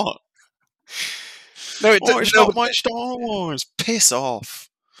fucking what? No, It's not my Star Wars. Piss off.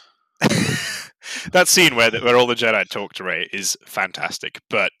 That scene where all the Jedi talk to Rey is fantastic,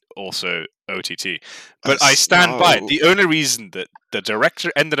 but also OTT. But I stand by it. The only reason that the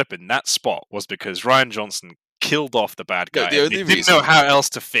director ended up in that spot was because Ryan Johnson killed off the bad guy. No, They didn't know how else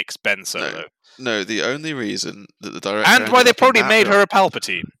to fix Ben Solo. No, the only reason that the director and why they probably made her a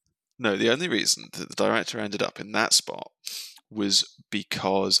Palpatine. No, the only reason that the director ended up in that spot was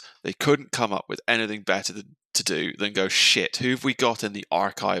because they couldn't come up with anything better to do than go, shit, who have we got in the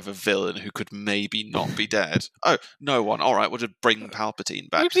archive of villain who could maybe not be dead? Oh, no one. All right, we'll just bring Palpatine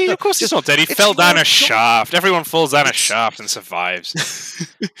back. Of course he's not dead. He fell down a shaft. Everyone falls down a shaft and survives.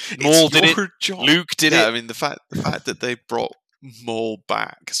 Maul did it. Luke did it. I mean, the fact that they brought Maul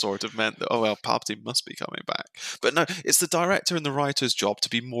back sort of meant that, oh well, Palpatine must be coming back. But no, it's the director and the writer's job to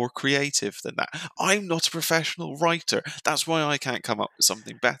be more creative than that. I'm not a professional writer. That's why I can't come up with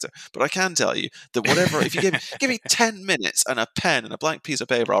something better. But I can tell you that whatever, if you give me 10 minutes and a pen and a blank piece of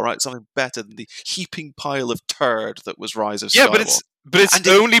paper, I'll write something better than the heaping pile of turd that was Rise of Skywalker. But it's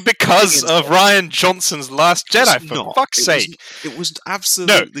only because of Ryan Johnson's Last Jedi, for fuck's sake. It was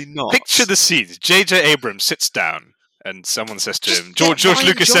absolutely not. Picture the scene. J.J. Abrams sits down and someone says to him, George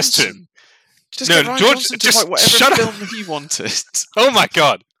Lucas says to him, George, just whatever film he wanted. Oh my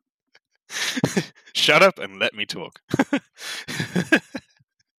god. Shut up and let me talk.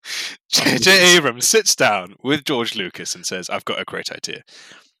 J.J. Abrams sits down with George Lucas and says, I've got a great idea.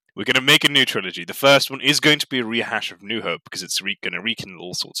 We're going to make a new trilogy. The first one is going to be a rehash of New Hope because it's going to rekindle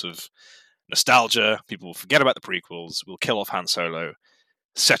all sorts of nostalgia. People will forget about the prequels. We'll kill off Han Solo,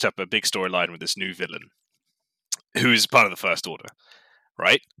 set up a big storyline with this new villain who's part of the First Order,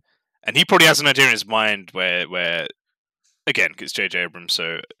 right? And he probably has an idea in his mind where again, it's J.J. Abrams,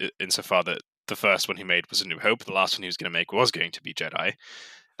 so insofar that the first one he made was A New Hope, the last one he was going to make was going to be Jedi,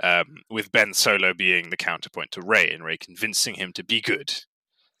 with Ben Solo being the counterpoint to Rey, and Rey convincing him to be good.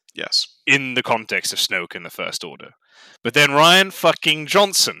 Yes. In the context of Snoke and the First Order. But then Ryan fucking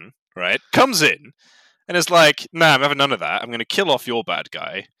Johnson, right, comes in and is like, nah, I'm having none of that. I'm going to kill off your bad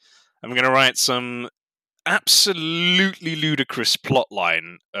guy. I'm going to write some absolutely ludicrous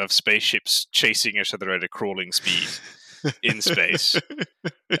plotline of spaceships chasing each other at a crawling speed in space.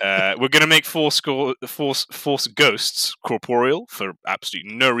 We're going to make force ghosts corporeal for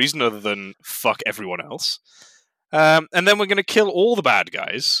absolutely no reason other than fuck everyone else. And then we're going to kill all the bad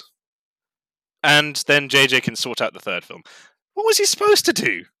guys. And then JJ can sort out the third film. What was he supposed to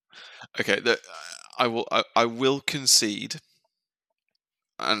do? Okay, I will concede,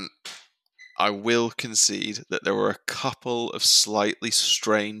 and I will concede that there were a couple of slightly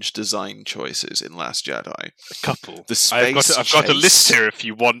strange design choices in Last Jedi. A couple. The space I've got a list here if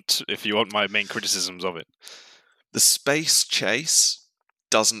you want my main criticisms of it. The space chase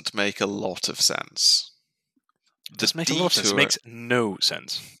doesn't make a lot of sense. It does make a lot of sense. It makes no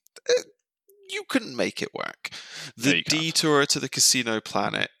sense. You couldn't make it work. The detour to the casino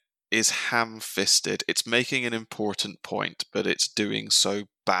planet is ham-fisted. It's making an important point, but it's doing so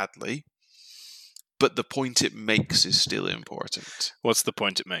badly. But the point it makes is still important. What's the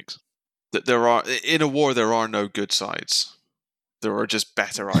point it makes? That in a war there are no good sides. There are just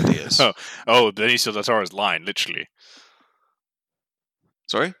better ideas. Benicio del Toro's line, literally.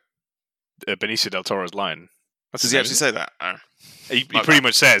 Sorry? Benicio del Toro's line. Does he actually say that? He pretty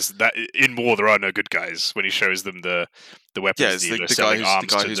much says that in war there are no good guys when he shows them the weapons. Yeah, it's the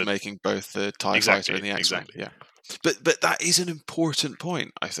guy who's making both the TIE Fighter and the X-Wing. Exactly. Yeah. But that is an important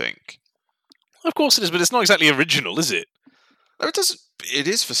point, I think. Of course it is, but it's not exactly original, is it? No, it doesn't. It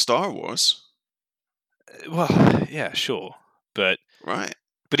is for Star Wars. Well, yeah, sure, but right.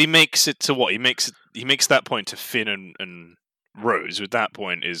 But he makes it to what? He makes that point to Finn and Rose. With that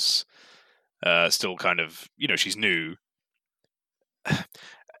point is still kind of, she's new,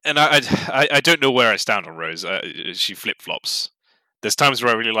 and I don't know where I stand on Rose. She flip flops. There's times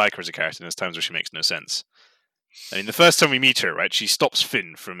where I really like her as a character, and there's times where she makes no sense. I mean, the first time we meet her, right, she stops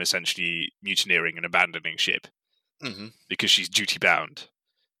Finn from essentially mutineering and abandoning ship because she's duty bound.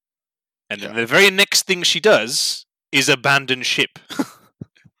 And then the very next thing she does is abandon ship.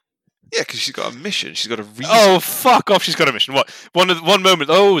 Yeah, because she's got a mission. She's got a reason. Oh, fuck off! She's got a mission. What? One moment,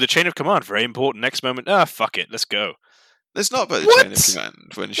 oh, the chain of command, very important. Next moment, fuck it, let's go. It's not about the What? chain of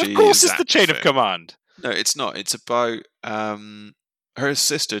command when she. Of course, is it's the chain of fit. command. No, it's not. It's about her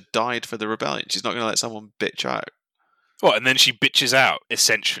sister died for the rebellion. She's not going to let someone bitch out. What? And then she bitches out.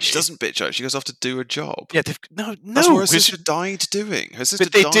 Essentially, She doesn't bitch out. She goes off to do her job. Yeah, no. That's what her sister died doing. Her sister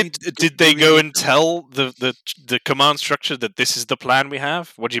But they died. did they go and tell the command structure that this is the plan we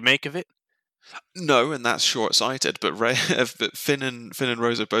have? What do you make of it? No, and that's short-sighted. But but Finn and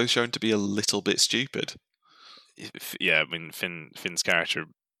Rose are both shown to be a little bit stupid. Yeah, I mean Finn's character.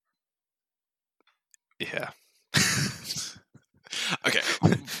 Yeah. Okay,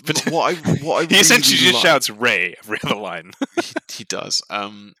 but what I he really essentially just like, shouts "Rey" every other line. he does.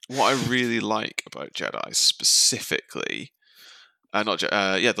 What I really like about Jedi specifically, The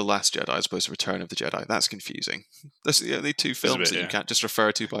Last Jedi as opposed to Return of the Jedi. That's confusing. There's the only two films that you can't just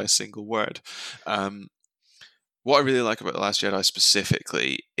refer to by a single word. What I really like about The Last Jedi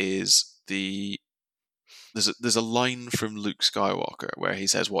specifically is there's a line from Luke Skywalker where he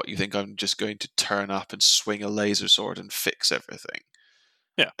says, "What, you think I'm just going to turn up and swing a laser sword and fix everything?"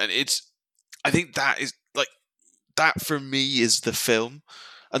 Yeah, and I think that is like that for me is the film,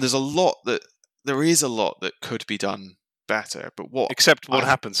 and there is a lot that could be done better. But what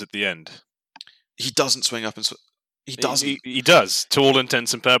happens at the end? He doesn't swing up and he doesn't. He does, to all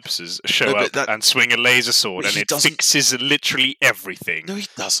intents and purposes, show up and swing a laser sword, and it fixes literally everything. No, he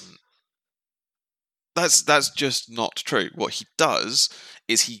doesn't. That's just not true. What he does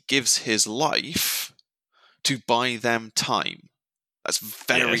is he gives his life to buy them time. That's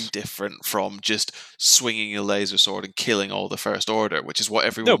very different from just swinging a laser sword and killing all the First Order, which is what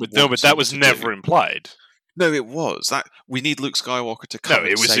everyone. No, but that was never implied. No, it was that we need Luke Skywalker to come. No,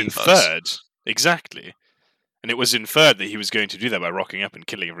 it was inferred exactly, and it was inferred that he was going to do that by rocking up and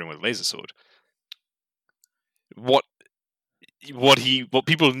killing everyone with a laser sword. What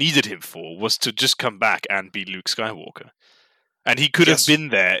people needed him for was to just come back and be Luke Skywalker. And he could have been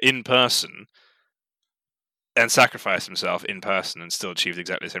there in person and sacrificed himself in person and still achieved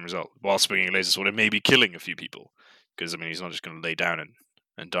exactly the same result while swinging a laser sword and maybe killing a few people. Because, I mean, he's not just going to lay down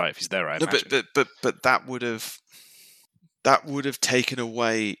and die if he's there, I imagine. But that would have taken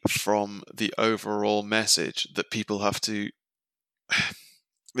away from the overall message that people have to...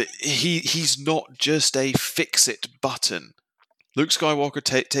 He's not just a fix-it button. Luke Skywalker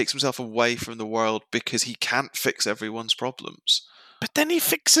takes himself away from the world because he can't fix everyone's problems. But then he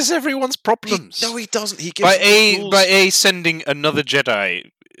fixes everyone's problems. No, he doesn't. He gives by sending another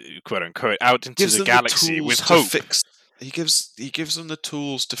Jedi, quote unquote, out into the galaxy with hope. He gives them the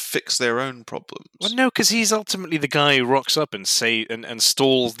tools to fix their own problems. Well, no, because he's ultimately the guy who rocks up and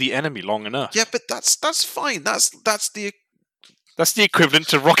stalls the enemy long enough. Yeah, but that's fine. That's the equivalent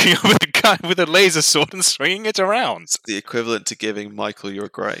to rocking up with a guy with a laser sword and swinging it around. It's the equivalent to giving Michael your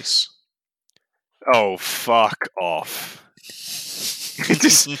grace. Oh, fuck off.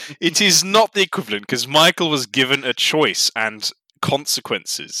 It is not the equivalent, because Michael was given a choice and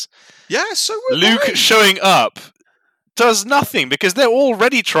consequences. Yeah, so Luke showing up does nothing, because they're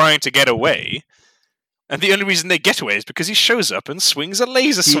already trying to get away. And the only reason they get away is because he shows up and swings a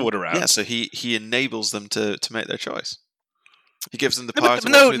laser sword around. Yeah, so he enables them to make their choice. He gives them the power to walk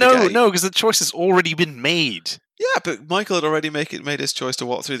through the gate. No, because the choice has already been made. Yeah, but Michael had already made his choice to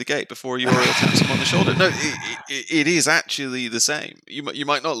walk through the gate before Uriel taps him on the shoulder. No, it is actually the same. You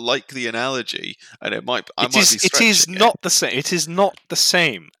might not like the analogy, and it might be stretching it is not the same. It is not the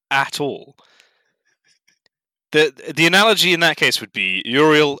same at all. The analogy in that case would be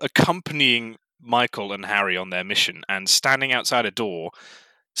Uriel accompanying Michael and Harry on their mission and standing outside a door,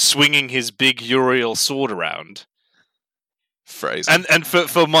 swinging his big Uriel sword around. Phrasing. And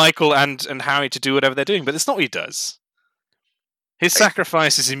for Michael and Harry to do whatever they're doing, but it's not what he does. His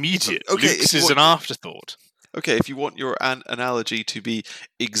sacrifice is immediate. Luke's is an afterthought. Okay, if you want your analogy to be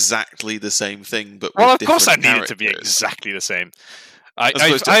exactly the same thing, but well, with of course I need characters. it to be exactly the same. I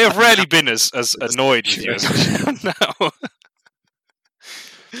have rarely been as annoyed with you as I am now.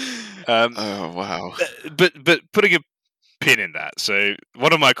 Oh wow! But putting a pin in that. So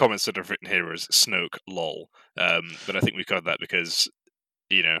one of my comments that I've written here is Snoke lol. But I think we covered that because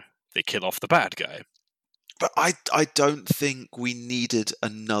they kill off the bad guy. But I don't think we needed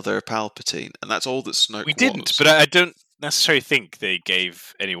another Palpatine, and that's all that Snoke was. We didn't, but I don't necessarily think they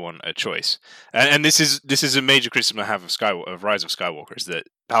gave anyone a choice. And this is a major criticism I have of Rise of Skywalker, is that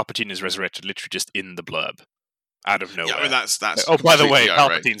Palpatine is resurrected literally just in the blurb. Out of nowhere. Yeah, I mean, that's oh, by the way,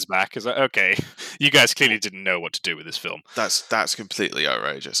 Palpatine's back. Is that okay? You guys clearly didn't know what to do with this film. That's completely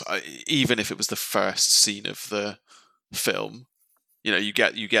outrageous. Even if it was the first scene of the film, You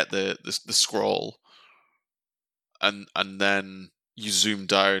get the scroll, and then you zoom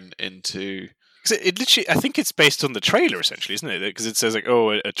down into. It literally, I think it's based on the trailer, essentially, isn't it? Because it says like,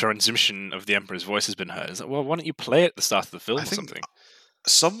 "Oh, a transmission of the Emperor's voice has been heard." It's like, well, why don't you play it at the start of the film or something?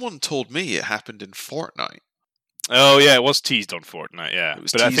 Someone told me it happened in Fortnite. Oh yeah, it was teased on Fortnite, yeah.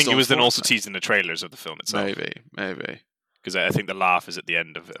 But I think it was then also Fortnite. teased in the trailers of the film itself. Maybe. Because I think the laugh is at the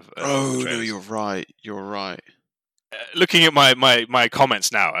end of the Oh trailers. no, you're right. Looking at my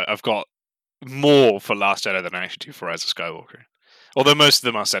comments now, I've got more for Last Jedi than I actually do for Rise of Skywalker. Although most of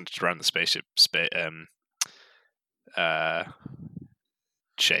them are centered around the spaceship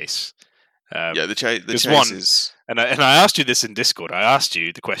chase. Yeah, the chase one, is. And I asked you this in Discord. I asked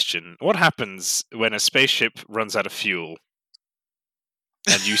you the question: what happens when a spaceship runs out of fuel?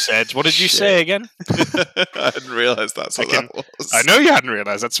 And you said, "What did you say again?" I hadn't realised that's what that was. I know you hadn't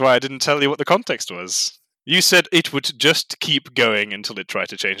realised. That's why I didn't tell you what the context was. You said it would just keep going until it tried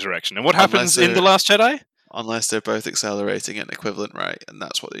to change direction. And what happens in The Last Jedi? Unless they're both accelerating at an equivalent rate, and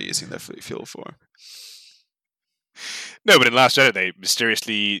that's what they're using their fuel for. No, but in Last Jedi, they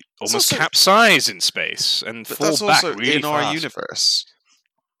mysteriously almost capsize in space and fall back really in fast. our universe.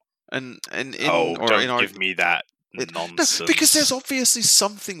 And don't give me that nonsense. No, because there's obviously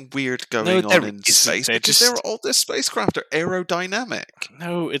something weird going on in space. Because all this spacecraft are aerodynamic.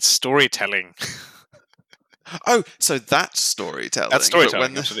 No, it's storytelling. Oh, so that's storytelling. That's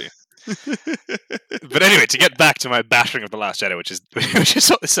storytelling, actually. But anyway, to get back to my bashing of The Last Jedi, which is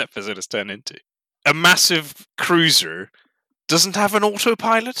what this episode has turned into. A massive cruiser doesn't have an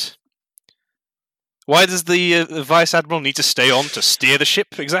autopilot? Why does the Vice Admiral need to stay on to steer the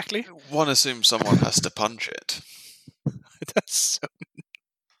ship, exactly? One assumes someone has to punch it. That's so...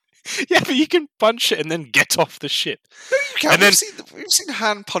 Yeah, but you can punch it and then get off the ship. No, you can't. We've seen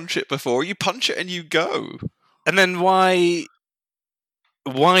Han punch it before. You punch it and you go. And then why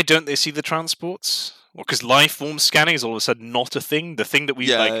don't they see the transports? Well, because life form scanning is all of a sudden not a thing. The thing that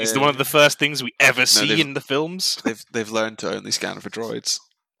we is one of the first things we ever see in the films. They've learned to only scan for droids.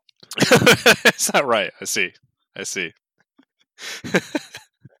 Is that right? I see.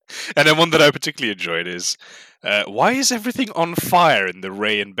 And then one that I particularly enjoyed is why is everything on fire in the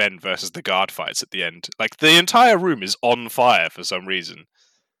Rey and Ben versus the guard fights at the end? Like the entire room is on fire for some reason.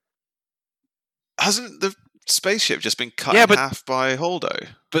 Hasn't the spaceship just been cut in half by Holdo?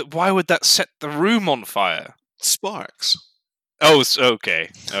 But why would that set the room on fire? Sparks. Oh, okay.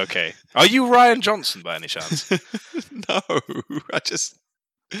 Are you Rian Johnson by any chance? No,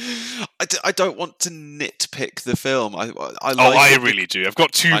 I don't want to nitpick the film. I really do. I've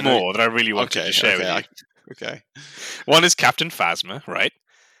got two more that I really wanted to share with you. Okay. One is Captain Phasma, right?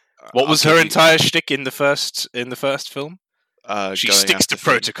 What was her entire shtick in the first film? She sticks to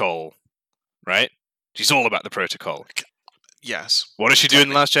protocol, right? She's all about the protocol. Yes. What does she do in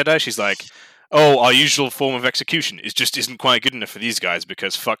The Last Jedi? She's like, oh, our usual form of execution isn't quite good enough for these guys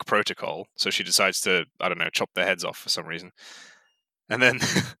because fuck protocol. So she decides to, I don't know, chop their heads off for some reason. And then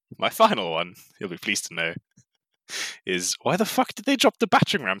my final one, you'll be pleased to know, is why the fuck did they drop the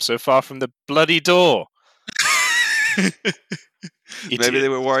battering ram so far from the bloody door? Maybe they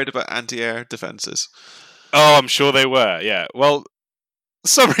were worried about anti-air defenses. Oh, I'm sure they were, yeah. Well,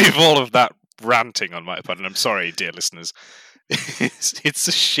 summary of all of that ranting on my part, and I'm sorry, dear listeners, it's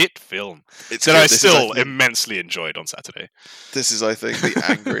a shit film that I still immensely enjoyed on Saturday. This is, I think, the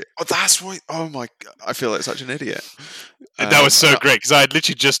angry... Oh, that's why... Oh my God, I feel like such an idiot. That was so great, because I had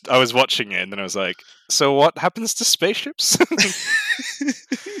literally I was watching it, and then I was like, so what happens to spaceships?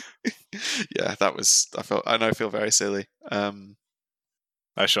 Yeah, that was... I feel very silly.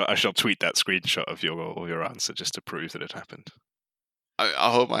 I shall tweet that screenshot of your answer just to prove that it happened.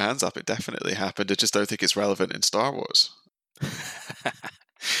 I'll hold my hands up. It definitely happened. I just don't think it's relevant in Star Wars.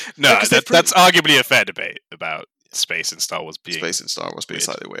 No, that's arguably a fair debate about space in Star Wars being weird.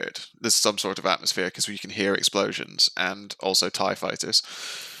 Slightly weird. There's some sort of atmosphere because we can hear explosions and also TIE fighters,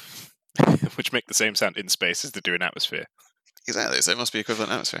 which make the same sound in space as they do in atmosphere. Exactly. So it must be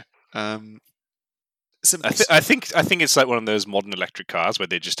equivalent atmosphere. I think it's like one of those modern electric cars where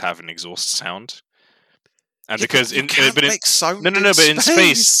they just have an exhaust sound. And because in space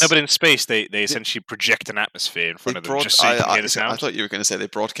they essentially project an atmosphere in front of them just so you can hear the sound. I thought you were going to say they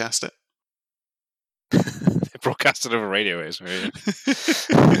broadcast it. They broadcast it over radio waves.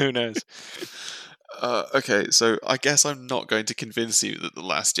 Who knows? Okay, so I guess I'm not going to convince you that The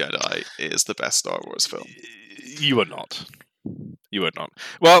Last Jedi is the best Star Wars film. You are not.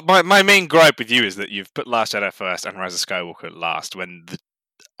 Well, my main gripe with you is that you've put Last Jedi first and Rise of Skywalker last, when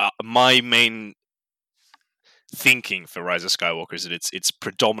my main thinking for Rise of Skywalker is that it's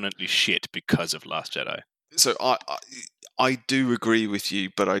predominantly shit because of Last Jedi. So I do agree with you,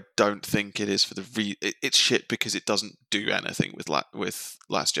 but I don't think it is for the it's shit because it doesn't do anything with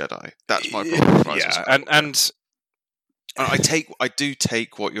Last Jedi. That's my problem with Rise of Yeah, Skywalker. and I do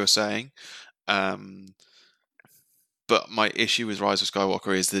take what you're saying, but my issue with Rise of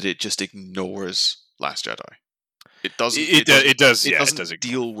Skywalker is that it just ignores Last Jedi. It doesn't. it does doesn't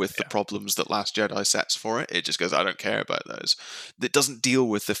deal with the problems that Last Jedi sets for it. It just goes, I don't care about those. It doesn't deal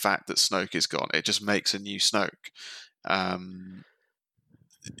with the fact that Snoke is gone. It just makes a new Snoke.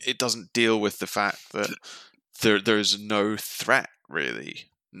 It doesn't deal with the fact that there's no threat really.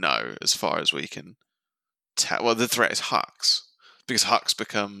 No, as far as we can tell. Well, the threat is Hux, because Hux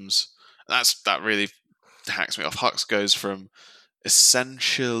becomes that really hacks me off. Hux goes from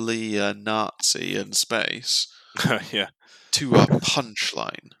essentially a Nazi in space. Yeah. To a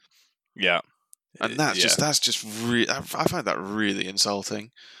punchline. Yeah. And that's just really, I find that really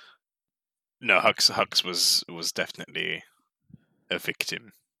insulting. No, Hux was definitely a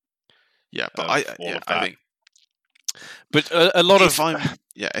victim. Yeah, but I think. But a lot of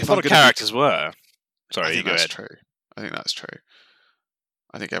characters were. Sorry, you go ahead. True. I think that's true.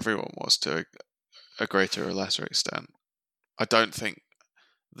 I think everyone was to a greater or lesser extent. I don't think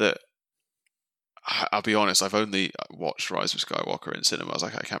that. I'll be honest, I've only watched Rise of Skywalker in cinemas. I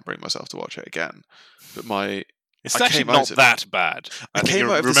can't bring myself to watch it again. But it's actually not that bad. I think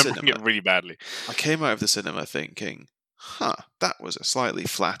you're remembering it really badly. I came out of the cinema thinking, that was a slightly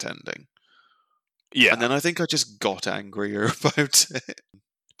flat ending. Yeah. And then I think I just got angrier about it.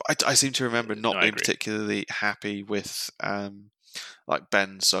 But I seem to remember not being particularly happy with like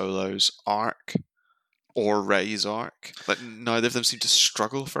Ben Solo's arc. Or Rey's arc. Like, neither of them seem to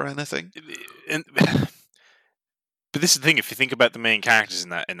struggle for anything. But this is the thing, if you think about the main characters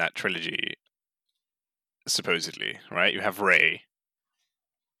in that trilogy, supposedly, right? You have Rey.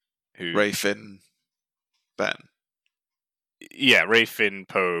 Rey, Finn, Ben. Yeah, Rey, Finn,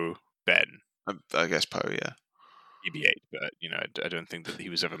 Poe, Ben. I guess Poe, yeah. BB-8, but, I don't think that he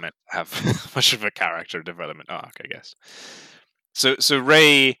was ever meant to have much of a character development arc, I guess. So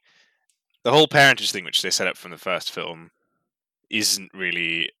Rey... The whole parentage thing, which they set up from the first film, isn't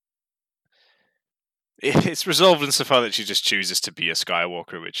really... It's resolved insofar that she just chooses to be a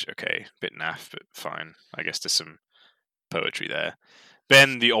Skywalker, which, okay, a bit naff, but fine. I guess there's some poetry there.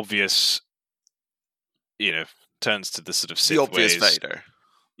 Ben, the obvious, turns to the sort of Sith the obvious ways. Vader.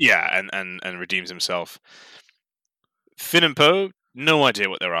 Yeah, and redeems himself. Finn and Poe, no idea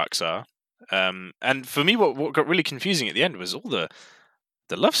what their arcs are. And for me, what got really confusing at the end was all the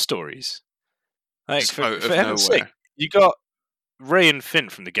love stories. Like, for heaven's sake, you got Rey and Finn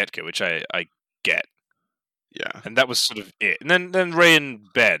from the get-go, which I get. Yeah. And that was sort of it. And then Rey and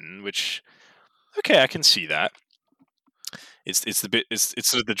Ben, which, okay, I can see that. It's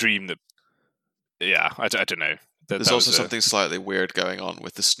sort of the dream that, yeah, I don't know. There's also something slightly weird going on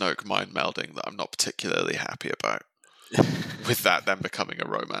with the Snoke mind melding that I'm not particularly happy about. With that then becoming a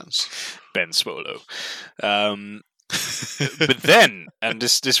romance. Ben Swallow. But then, and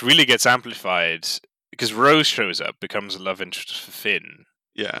this really gets amplified, because Rose shows up, becomes a love interest for Finn.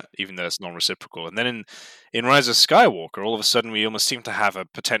 Yeah. Even though it's non-reciprocal. And then in Rise of Skywalker, all of a sudden we almost seem to have a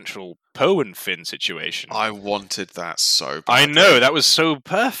potential Poe and Finn situation. I wanted that so badly. I know, that was so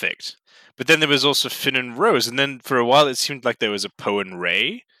perfect. But then there was also Finn and Rose, and then for a while it seemed like there was a Poe and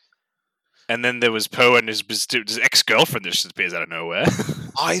Rey. And then there was Poe and his ex-girlfriend that just appears out of nowhere.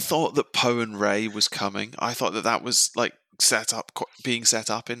 I thought that Poe and Rey was coming. I thought that was like being set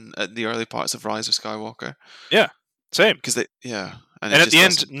up in the early parts of Rise of Skywalker. Yeah, same. Because and at the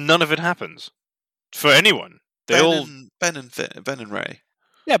end, none of it happens for anyone. Ben and Rey.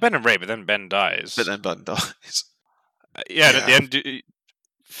 Yeah, Ben and Rey, but then Ben dies. But then Ben dies. And at the end,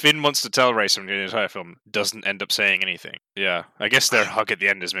 Finn wants to tell Rey something in the entire film, doesn't end up saying anything. Yeah, I guess their hug at the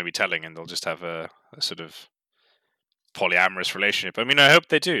end is maybe telling, and they'll just have a sort of polyamorous relationship. I mean, I hope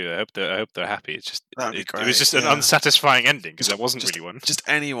they do. I hope they're happy. It's just it was just an unsatisfying ending because there wasn't really one. Just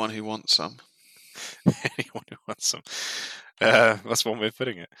anyone who wants some. Anyone who wants some. That's one way of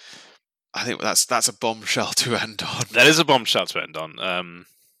putting it. I think that's a bombshell to end on. That is a bombshell to end on.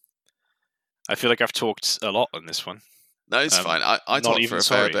 I feel like I've talked a lot on this one. No, it's fine. I talked for a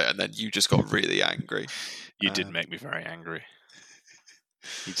fair bit, and then you just got really angry. You did make me very angry.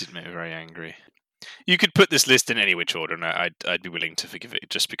 You could put this list in any which order, and I'd be willing to forgive it,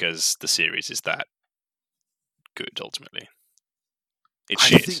 just because the series is that good. Ultimately, it's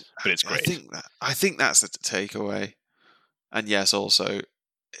shit, but it's great. I think that's the takeaway. And yes, also,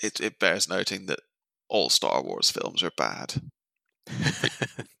 it bears noting that all Star Wars films are bad.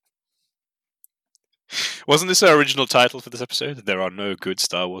 Wasn't this our original title for this episode? There are no good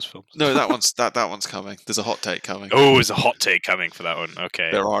Star Wars films. No, that one's coming. There's a hot take coming. Oh, there's a hot take coming for that one. Okay.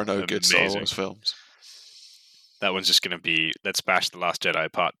 There are no good Star Wars films. That one's just going to be Let's Bash The Last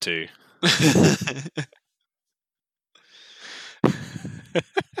Jedi Part 2.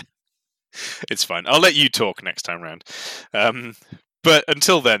 It's fine. I'll let you talk next time round. But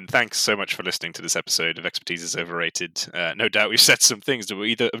until then, thanks so much for listening to this episode of Expertise is Overrated. No doubt we've said some things that were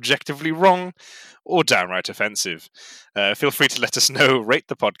either objectively wrong or downright offensive. Feel free to let us know, rate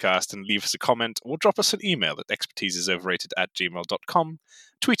the podcast, and leave us a comment, or drop us an email at expertiseisoverrated@gmail.com,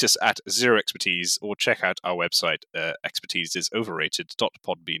 tweet us at ZeroExpertise, or check out our website,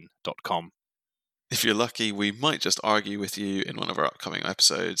 expertiseisoverrated.podbean.com. If you're lucky, we might just argue with you in one of our upcoming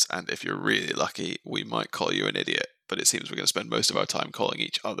episodes, and if you're really lucky, we might call you an idiot. But it seems we're going to spend most of our time calling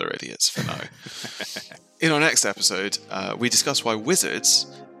each other idiots for now. In our next episode, we discuss why wizards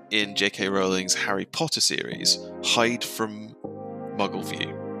in J.K. Rowling's Harry Potter series hide from Muggle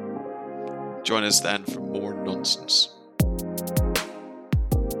view. Join us then for more nonsense.